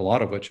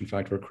lot of which, in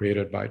fact, were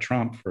created by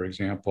Trump. For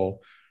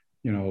example,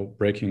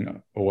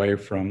 breaking away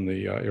from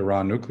the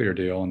Iran nuclear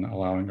deal and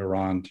allowing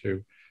Iran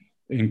to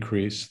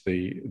increase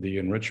the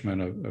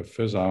enrichment of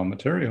fissile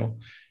material.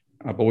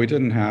 But we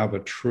didn't have a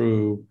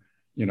true,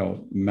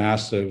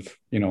 massive,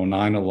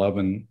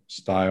 9/11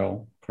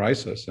 style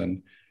crisis.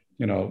 And,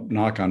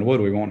 knock on wood,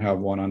 we won't have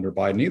one under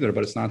Biden either,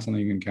 but it's not something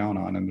you can count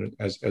on. And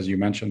as you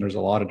mentioned, there's a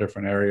lot of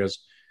different areas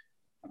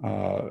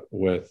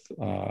with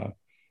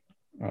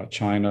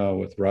China,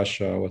 with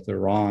Russia, with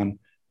Iran,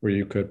 where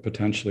you could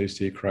potentially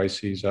see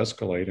crises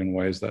escalate in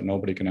ways that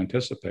nobody can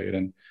anticipate.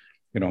 And,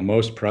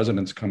 most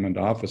presidents come into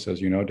office, as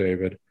you know,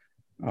 David,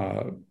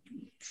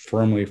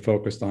 firmly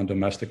focused on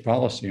domestic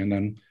policy. And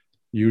then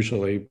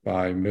usually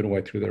by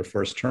midway through their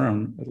first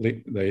term,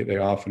 they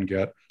often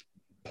get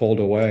pulled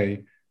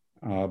away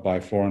by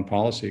foreign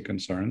policy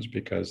concerns,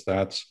 because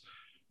that's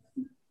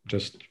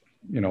just,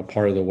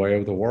 part of the way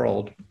of the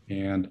world.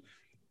 And,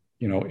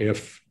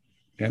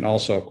 and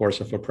also, of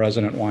course, if a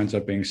president winds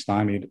up being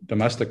stymied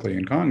domestically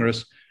in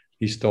Congress,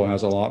 he still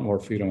has a lot more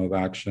freedom of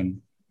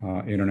action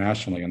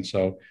internationally. And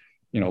so,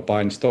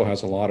 Biden still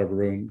has a lot of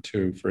room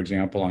to, for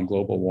example, on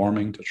global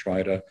warming, to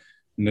try to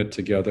knit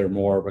together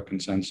more of a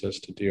consensus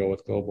to deal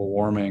with global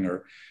warming,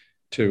 or,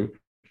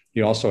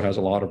 He also has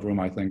a lot of room,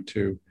 I think,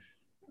 to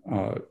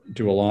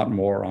do a lot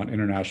more on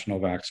international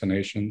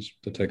vaccinations,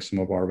 to take some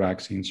of our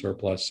vaccine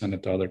surplus, send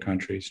it to other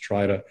countries,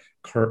 try to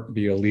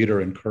be a leader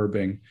in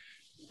curbing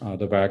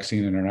the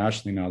vaccine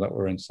internationally now that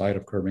we're in sight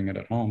of curbing it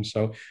at home.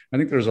 So I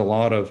think there's a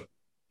lot of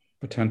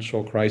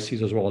potential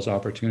crises as well as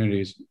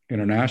opportunities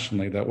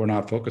internationally that we're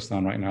not focused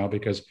on right now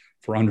because,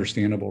 for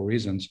understandable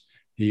reasons,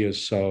 he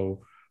is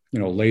so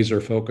laser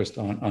focused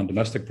on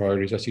domestic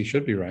priorities as he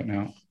should be right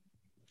now.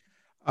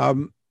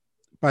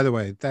 By the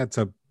way, that's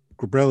a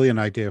brilliant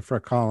idea for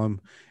a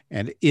column,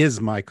 and is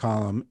my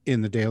column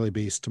in the Daily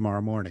Beast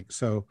tomorrow morning.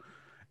 So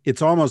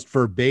it's almost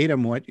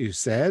verbatim what you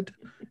said.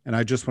 And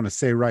I just want to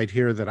say right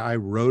here that I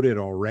wrote it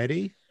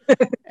already,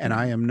 and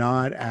I am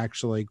not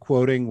actually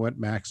quoting what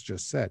Max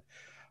just said.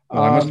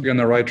 Well, I must be on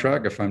the right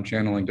track if I'm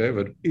channeling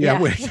David. Yeah,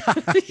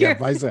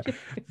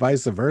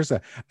 vice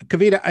versa.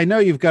 Kavita, I know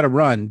you've got to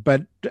run,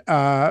 but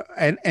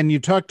and you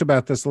talked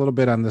about this a little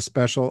bit on the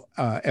special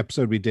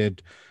episode we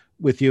did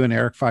with you and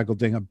Eric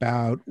Feigelding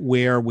about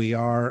where we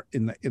are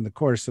in the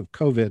course of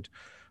COVID.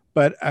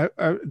 But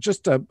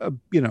just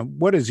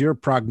what is your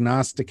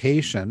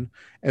prognostication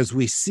as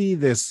we see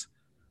this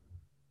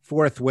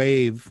fourth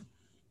wave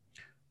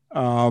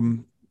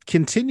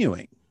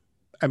continuing?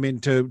 I mean,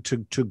 to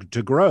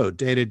grow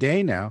day to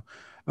day now,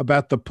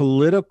 about the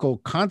political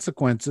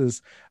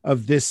consequences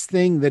of this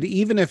thing that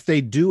even if they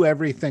do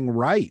everything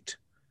right,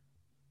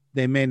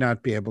 they may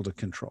not be able to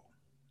control.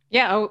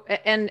 Yeah. Oh,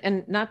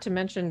 and not to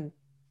mention,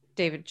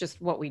 David,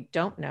 just what we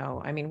don't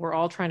know. I mean, we're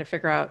all trying to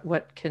figure out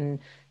what can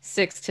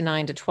 6 to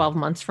 9 to 12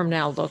 months from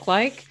now look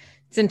like.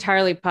 It's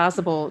entirely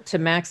possible, to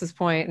Max's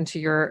point and to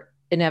your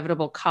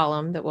inevitable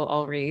column that we'll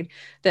all read,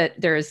 that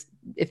there's,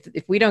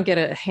 if we don't get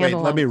a handle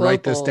on let me global,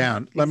 write this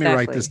down. Let me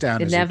write this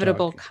down.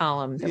 Inevitable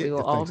column that we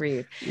will all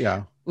read.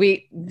 Yeah.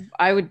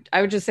 I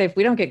would just say, if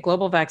we don't get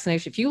global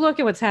vaccination, if you look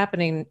at what's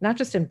happening, not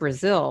just in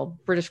Brazil,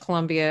 British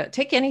Columbia,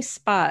 take any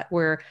spot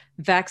where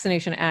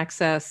vaccine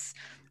access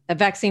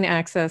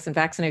and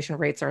vaccination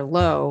rates are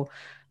low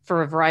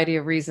for a variety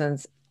of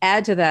reasons,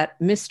 add to that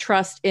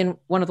mistrust in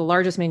one of the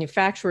largest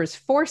manufacturers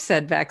for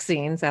said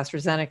vaccines,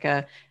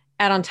 AstraZeneca,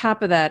 add on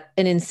top of that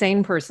an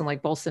insane person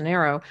like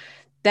Bolsonaro,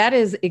 that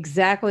is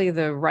exactly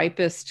the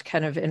ripest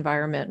kind of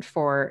environment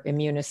for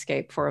immune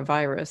escape for a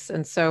virus.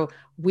 And so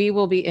we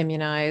will be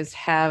immunized,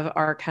 have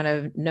our kind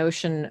of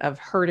notion of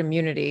herd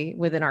immunity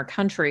within our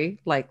country,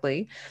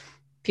 likely.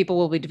 People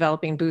will be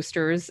developing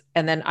boosters.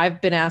 And then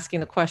I've been asking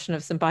the question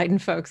of some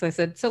Biden folks. I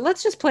said, so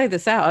let's just play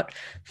this out.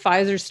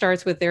 Pfizer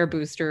starts with their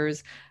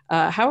boosters.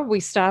 How are we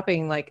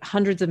stopping like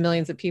hundreds of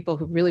millions of people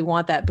who really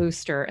want that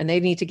booster and they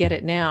need to get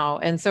it now?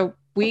 And so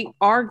we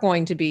are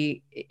going to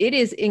be, it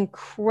is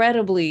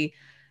incredibly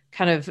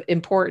kind of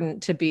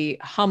important to be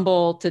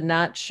humble, to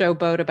not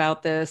showboat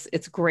about this.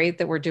 It's great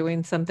that we're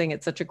doing something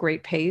at such a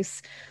great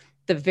pace.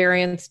 The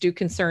variants do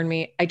concern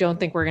me. I don't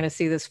think we're going to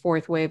see this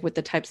fourth wave with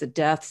the types of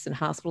deaths and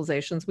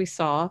hospitalizations we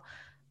saw,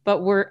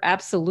 but we're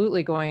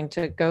absolutely going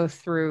to go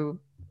through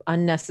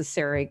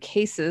unnecessary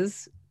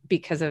cases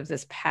because of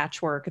this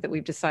patchwork that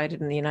we've decided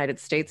in the United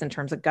States in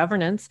terms of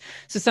governance.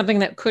 So something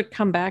that could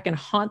come back and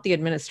haunt the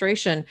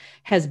administration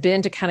has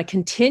been to kind of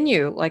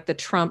continue like the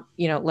Trump,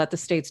 let the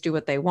states do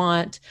what they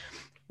want.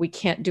 We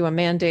can't do a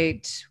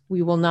mandate.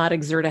 We will not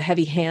exert a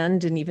heavy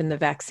hand in even the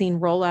vaccine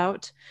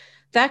rollout.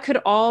 That could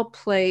all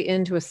play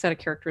into a set of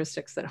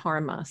characteristics that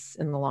harm us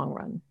in the long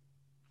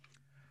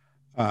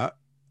run.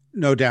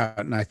 No doubt.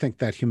 And I think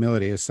that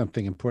humility is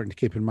something important to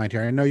keep in mind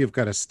here. I know you've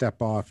got to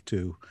step off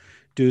to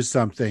do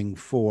something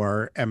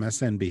for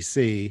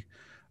MSNBC.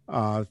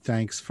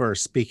 Thanks for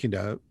speaking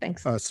to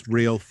us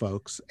real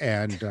folks,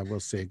 and we'll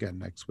see you again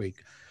next week.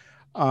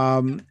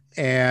 Ryan,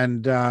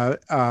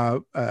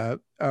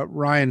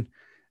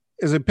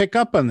 as I pick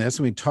up on this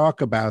and we talk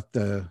about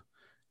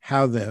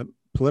how the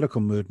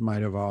political mood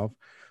might evolve,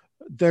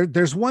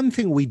 there's one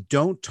thing we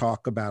don't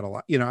talk about a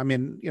lot. We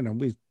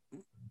kind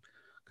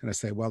of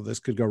say, well, this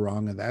could go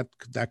wrong and that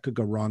could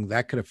go wrong.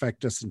 That could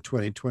affect us in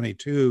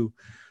 2022.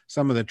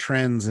 Some of the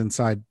trends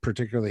inside,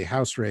 particularly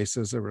House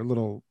races, are a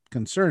little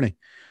concerning.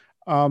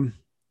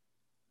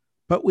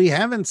 But we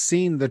haven't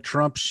seen the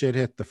Trump shit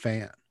hit the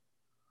fan.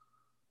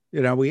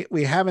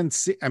 We haven't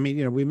seen,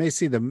 we may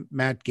see the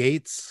Matt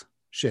Gaetz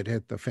shit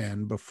hit the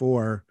fan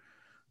before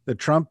the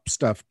Trump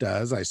stuff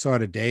does. I saw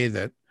today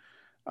that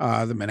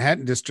the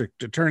Manhattan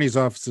District Attorney's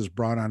Office has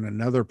brought on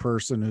another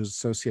person who's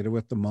associated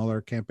with the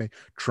Mueller campaign.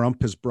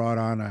 Trump has brought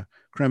on a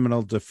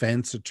criminal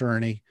defense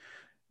attorney.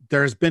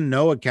 There's been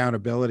no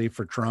accountability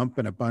for Trump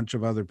and a bunch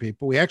of other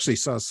people. We actually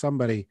saw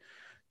somebody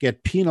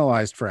get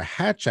penalized for a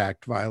Hatch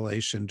Act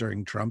violation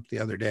during Trump the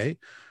other day,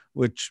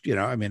 which,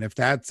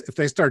 if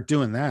they start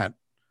doing that,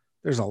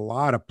 there's a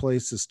lot of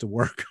places to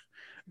work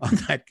on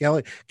that.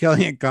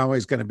 Kellyanne Conway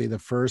is going to be the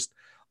first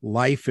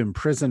life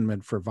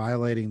imprisonment for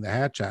violating the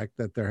Hatch Act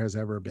that there has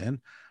ever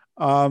been.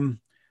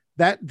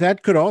 That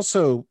could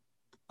also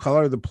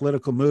color the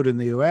political mood in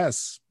the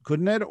U.S.,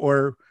 couldn't it?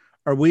 Or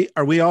are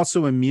we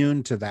also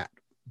immune to that?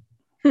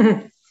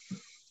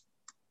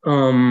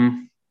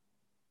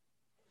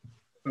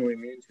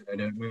 immune to it, I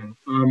don't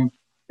know.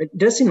 It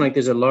does seem like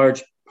there's a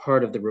large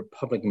part of the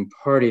Republican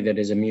Party that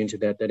is immune to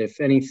that. That if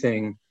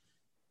anything,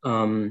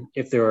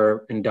 if there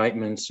are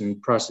indictments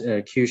and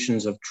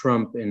prosecutions of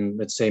Trump in,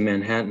 let's say,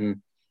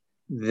 Manhattan,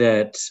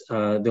 that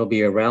there'll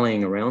be a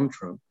rallying around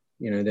Trump.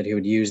 That he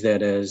would use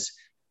that as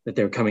that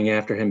they're coming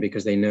after him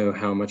because they know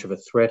how much of a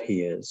threat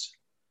he is.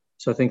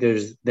 So I think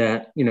there's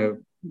that,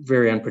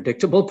 very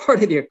unpredictable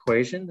part of the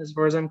equation as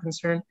far as I'm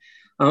concerned.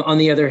 On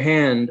the other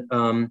hand,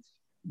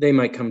 they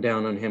might come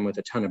down on him with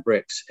a ton of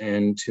bricks,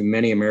 and to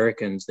many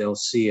Americans, they'll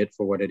see it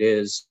for what it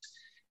is.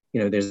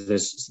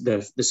 There's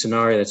the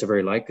scenario that's a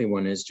very likely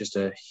one is just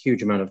a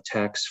huge amount of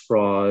tax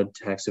fraud,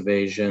 tax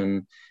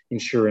evasion,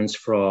 insurance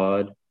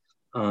fraud,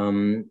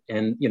 and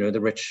the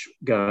rich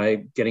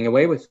guy getting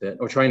away with it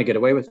or trying to get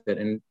away with it,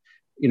 and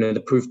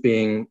the proof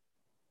being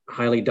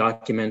highly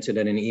documented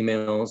and in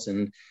emails,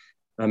 and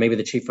maybe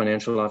the chief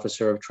financial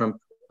officer of Trump,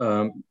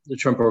 the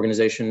Trump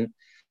organization,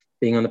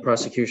 being on the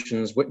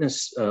prosecution's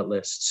witness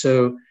list.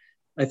 So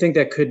I think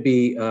that could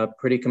be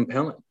pretty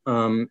compelling.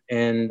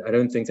 And I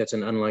don't think that's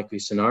an unlikely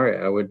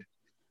scenario. I would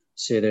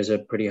say there's a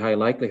pretty high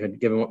likelihood,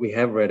 given what we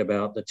have read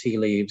about the tea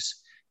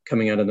leaves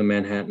coming out of the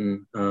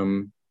Manhattan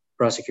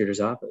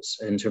prosecutor's office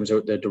in terms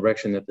of the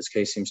direction that this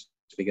case seems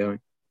to be going.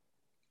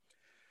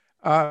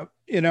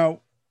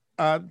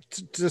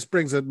 This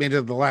brings me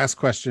to the last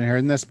question here,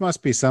 and this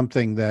must be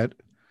something that,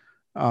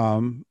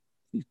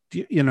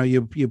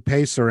 you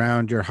pace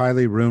around your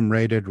highly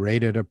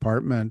rated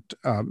apartment,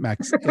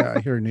 Max,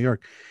 here in New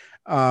York,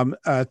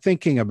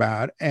 thinking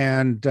about,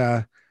 and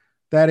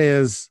that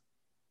is,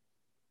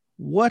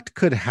 what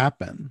could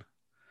happen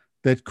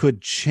that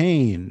could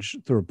change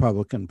the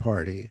Republican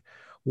Party?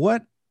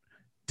 What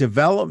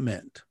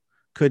development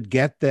could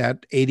get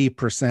that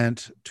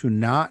 80% to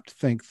not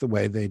think the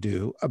way they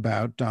do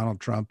about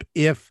Donald Trump,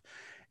 if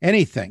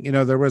anything?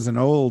 There was an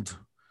old,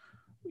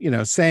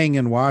 saying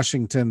in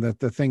Washington that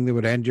the thing that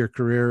would end your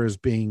career is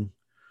being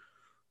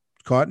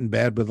caught in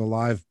bed with a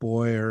live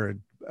boy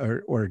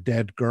or a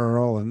dead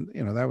girl. And,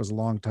 that was a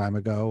long time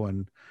ago,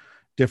 and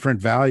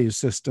different value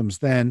systems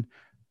then,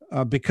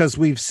 because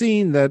we've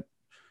seen that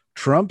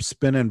Trump's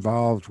been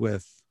involved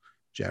with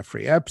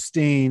Jeffrey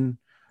Epstein.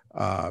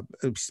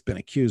 He's been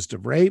accused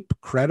of rape,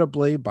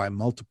 credibly, by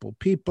multiple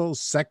people,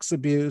 sex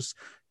abuse,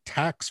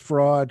 tax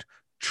fraud,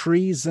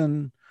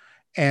 treason.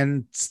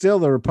 And still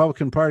the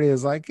Republican Party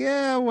is like,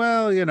 yeah,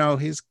 well,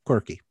 he's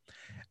quirky.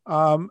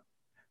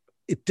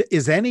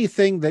 Is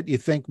anything that you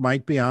think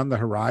might be on the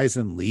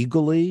horizon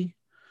legally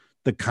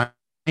the kind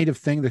of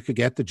thing that could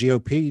get the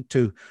GOP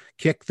to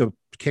kick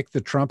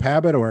the Trump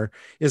habit? Or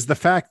is the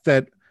fact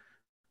that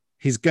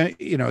he's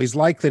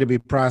likely to be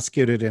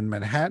prosecuted in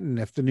Manhattan,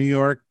 if the New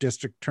York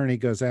district attorney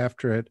goes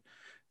after it,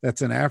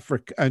 that's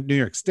New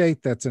York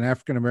State, that's an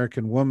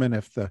African-American woman.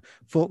 If the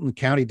Fulton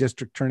County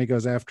district attorney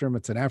goes after him,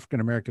 it's an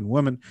African-American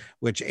woman,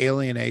 which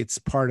alienates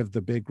part of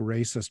the big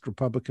racist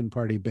Republican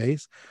Party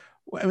base.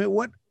 I mean,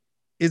 what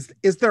is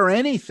there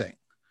anything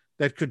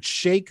that could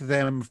shake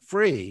them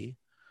free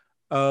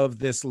of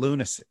this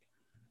lunacy?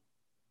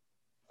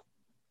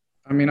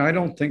 I mean, I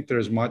don't think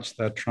there's much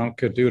that Trump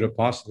could do to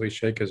possibly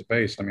shake his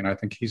base. I mean, I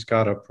think he's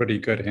got a pretty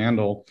good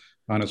handle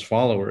on his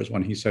followers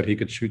when he said he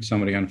could shoot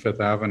somebody on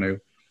Fifth Avenue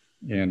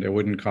and it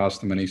wouldn't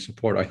cost him any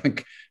support. I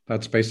think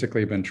that's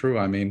basically been true.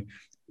 I mean,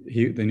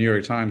 the New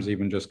York Times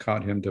even just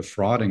caught him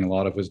defrauding a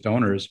lot of his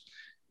donors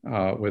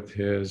with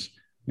his,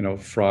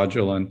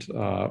 fraudulent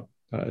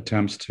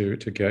attempts to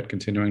get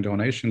continuing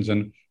donations,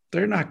 and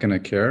they're not going to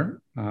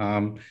care.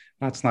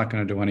 That's not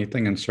going to do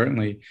anything. And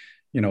certainly,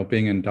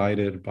 being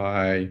indicted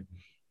by,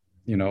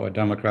 a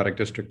Democratic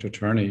district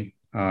attorney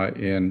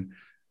in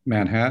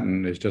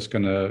Manhattan is just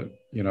going to,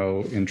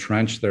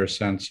 entrench their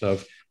sense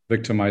of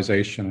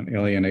victimization and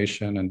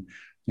alienation. And,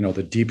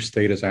 the deep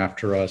state is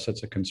after us.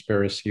 It's a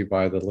conspiracy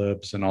by the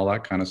libs and all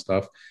that kind of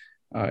stuff.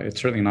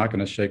 It's certainly not going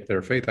to shake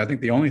their faith. I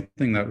think the only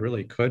thing that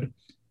really could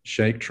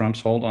shake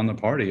Trump's hold on the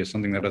party is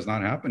something that has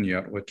not happened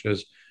yet, which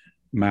is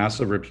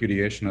massive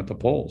repudiation at the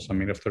polls. I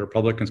mean, if the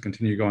Republicans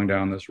continue going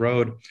down this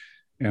road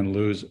and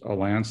lose a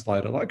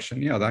landslide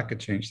election, yeah, that could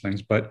change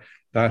things, but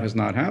that has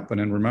not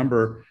happened. And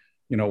remember,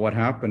 what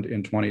happened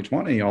in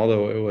 2020,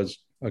 although it was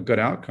a good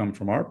outcome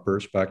from our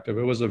perspective,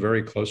 it was a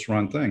very close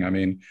run thing. I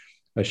mean,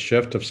 a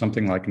shift of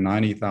something like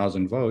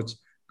 90,000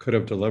 votes could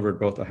have delivered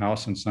both the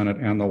House and Senate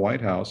and the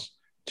White House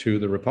to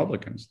the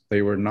Republicans.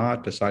 They were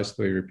not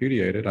decisively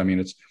repudiated. I mean,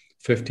 it's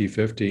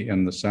 50-50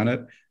 in the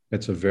Senate.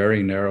 It's a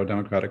very narrow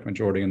Democratic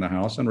majority in the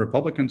House, and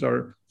Republicans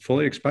are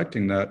fully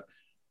expecting that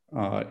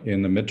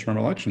in the midterm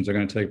elections, they're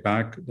going to take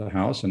back the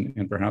House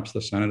and perhaps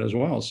the Senate as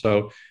well.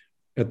 So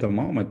at the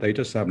moment, they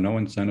just have no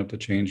incentive to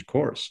change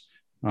course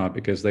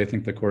because they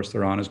think the course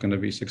they're on is going to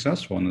be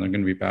successful, and they're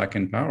going to be back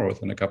in power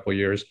within a couple of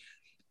years.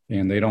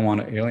 And they don't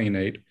want to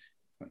alienate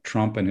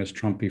Trump and his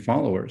Trumpy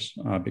followers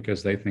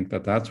because they think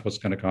that that's what's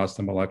going to cost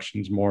them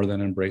elections more than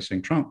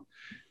embracing Trump.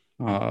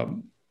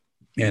 And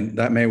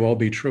that may well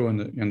be true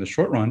in the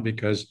short run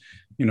because,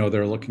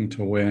 they're looking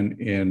to win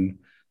in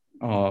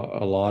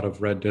a lot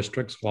of red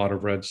districts, a lot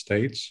of red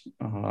states.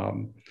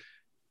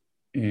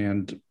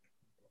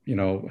 you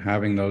know,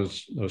 having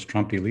those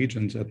Trumpy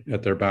legions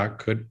at their back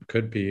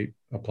could be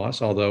a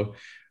plus, although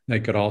they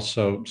could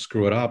also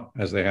screw it up,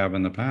 as they have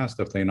in the past,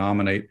 if they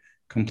nominate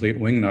complete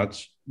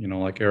wingnuts, you know,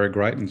 like Eric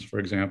Greitens, for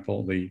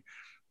example, the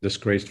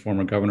disgraced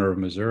former governor of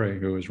Missouri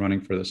who is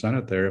running for the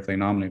Senate there. If they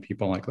nominate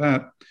people like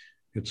that,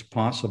 it's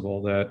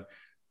possible that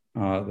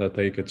that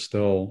they could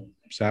still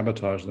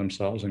sabotage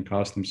themselves and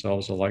cost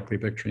themselves a likely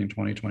victory in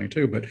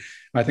 2022. But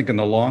I think in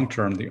the long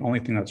term, the only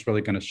thing that's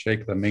really going to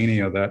shake the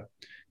mania that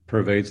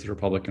pervades the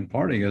Republican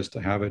Party is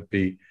to have it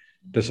be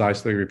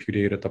decisively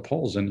repudiated at the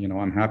polls. And, you know,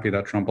 I'm happy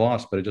that Trump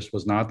lost, but it just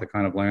was not the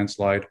kind of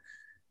landslide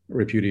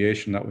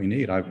repudiation that we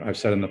need. I've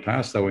said in the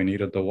past that we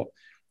needed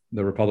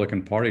the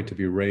Republican Party to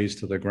be razed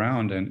to the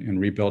ground and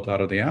rebuilt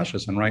out of the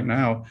ashes. And right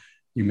now,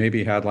 you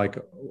maybe had like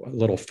a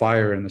little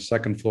fire in the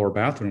second floor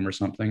bathroom or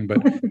something,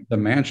 but the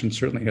mansion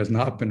certainly has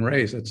not been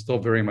razed. It's still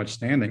very much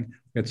standing.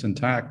 It's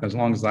intact. As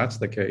long as that's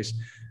the case,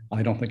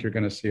 I don't think you're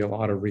going to see a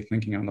lot of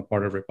rethinking on the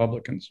part of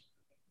Republicans.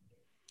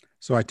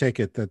 So I take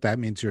it that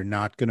means you're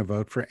not going to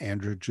vote for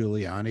Andrew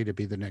Giuliani to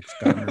be the next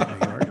governor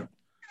of New York.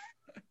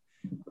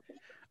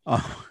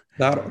 Oh.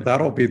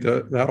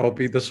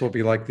 This will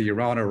be like the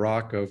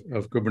Iran-Iraq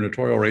of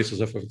gubernatorial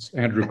races if it's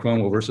Andrew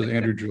Cuomo versus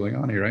Andrew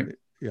Giuliani, right?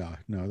 Yeah,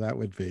 no, that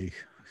would be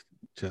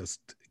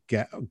just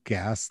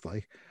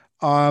ghastly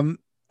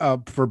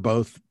for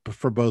both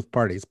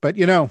parties. But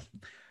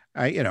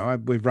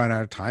we've run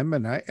out of time,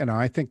 and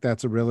I think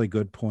that's a really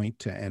good point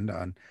to end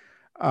on.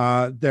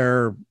 I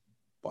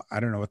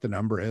don't know what the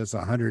number is,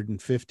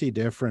 150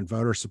 different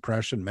voter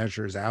suppression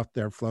measures out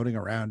there floating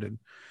around in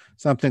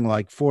something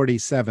like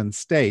 47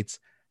 states.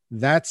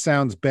 That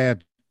sounds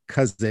bad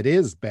because it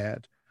is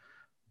bad.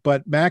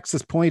 But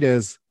Max's point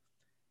is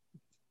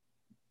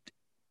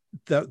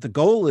the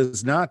goal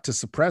is not to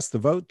suppress the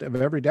vote of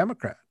every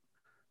Democrat.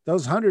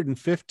 Those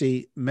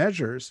 150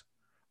 measures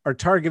are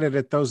targeted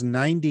at those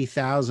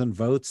 90,000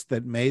 votes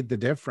that made the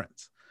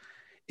difference.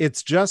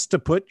 It's just to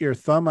put your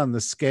thumb on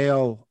the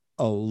scale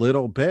a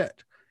little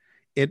bit.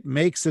 It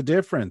makes a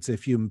difference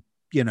if you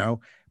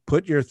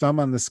put your thumb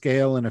on the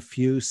scale in a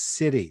few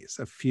cities,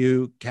 a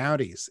few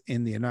counties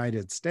in the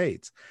United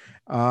States,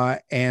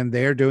 and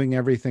they're doing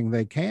everything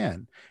they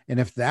can. And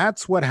if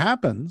that's what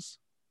happens,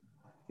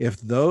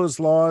 if those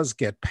laws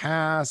get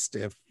passed,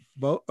 if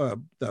the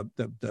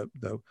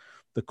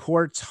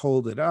courts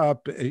hold it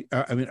up,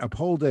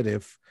 uphold it,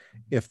 if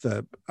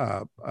the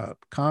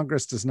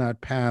Congress does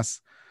not pass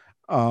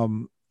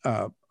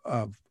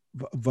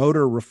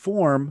voter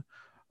reform,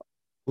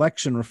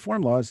 election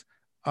reform laws,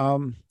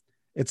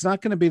 it's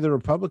not going to be the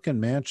Republican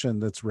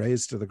mansion that's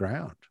razed to the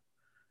ground.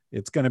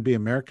 It's going to be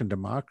American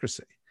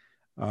democracy,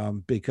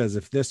 because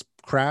if this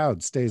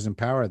crowd stays in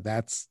power,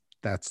 that's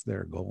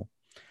their goal.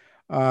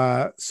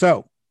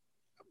 So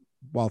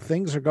while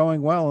things are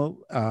going well,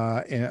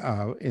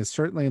 is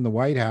certainly in the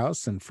White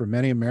House, and for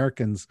many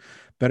Americans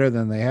better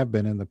than they have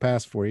been in the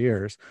past 4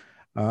 years,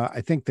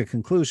 I think the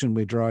conclusion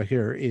we draw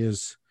here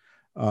is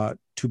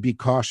to be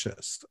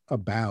cautious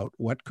about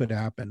what could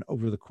happen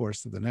over the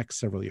course of the next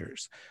several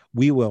years.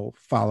 We will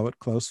follow it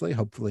closely.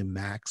 Hopefully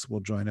Max will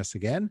join us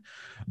again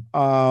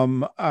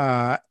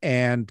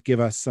and give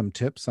us some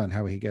tips on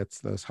how he gets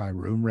those high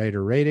room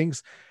rater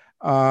ratings.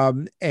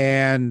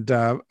 And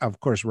of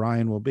course,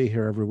 Ryan will be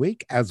here every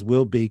week, as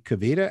will be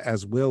Kavita,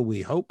 as will,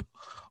 we hope,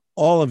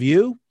 all of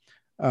you.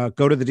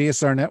 Go to the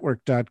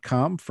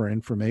DSRnetwork.com for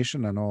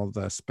information on all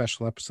the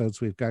special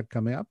episodes we've got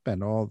coming up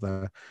and all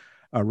the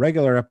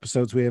regular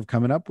episodes we have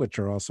coming up, which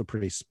are also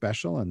pretty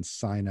special, and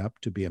sign up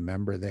to be a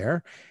member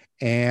there.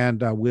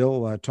 And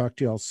we'll talk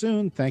to you all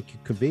soon. Thank you,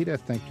 Kavita.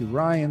 Thank you,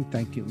 Ryan.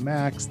 Thank you,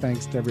 Max.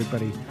 Thanks to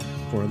everybody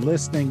for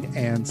listening,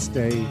 and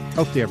stay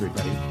healthy,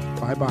 everybody.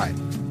 Bye-bye.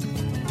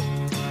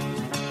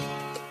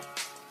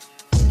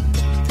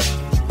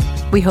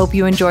 We hope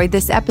you enjoyed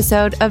this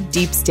episode of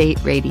Deep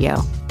State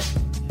Radio.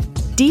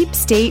 Deep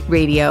State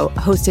Radio,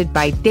 hosted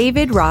by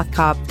David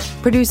Rothkopf,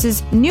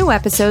 produces new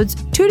episodes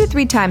 2 to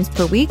 3 times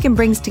per week and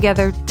brings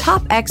together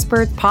top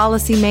experts,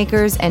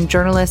 policymakers, and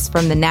journalists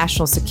from the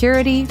national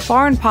security,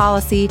 foreign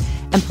policy,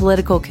 and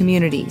political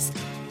communities.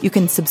 You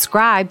can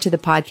subscribe to the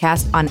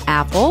podcast on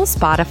Apple,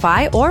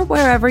 Spotify, or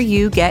wherever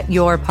you get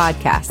your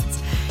podcasts.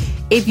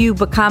 If you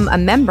become a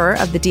member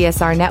of the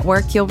DSR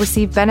network, you'll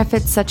receive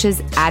benefits such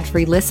as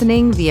ad-free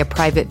listening via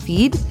private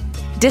feed,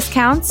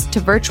 discounts to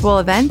virtual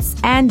events,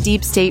 and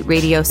Deep State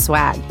Radio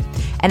swag,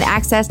 and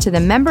access to the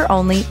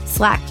member-only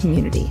Slack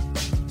community.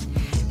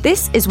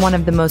 This is one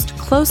of the most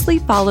closely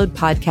followed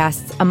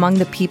podcasts among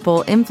the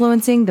people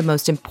influencing the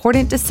most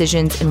important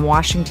decisions in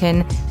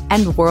Washington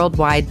and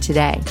worldwide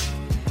today.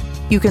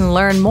 You can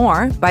learn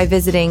more by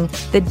visiting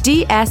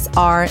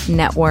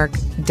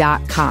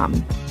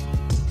thedsrnetwork.com.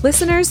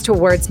 Listeners to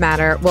Words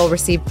Matter will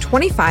receive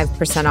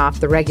 25% off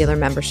the regular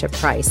membership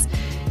price.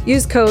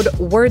 Use code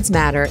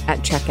WordsMatter at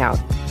checkout.